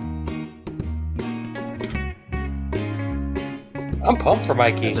 I'm pumped for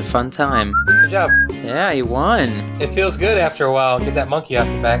Mikey. It was a fun time. Good job. Yeah, he won. It feels good after a while. Get that monkey off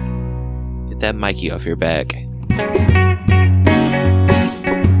your back. Get that Mikey off your back.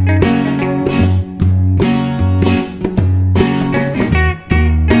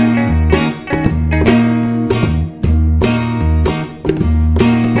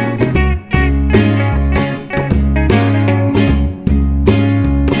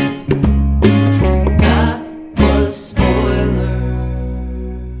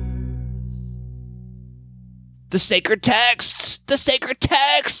 The sacred texts! The sacred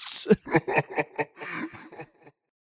texts!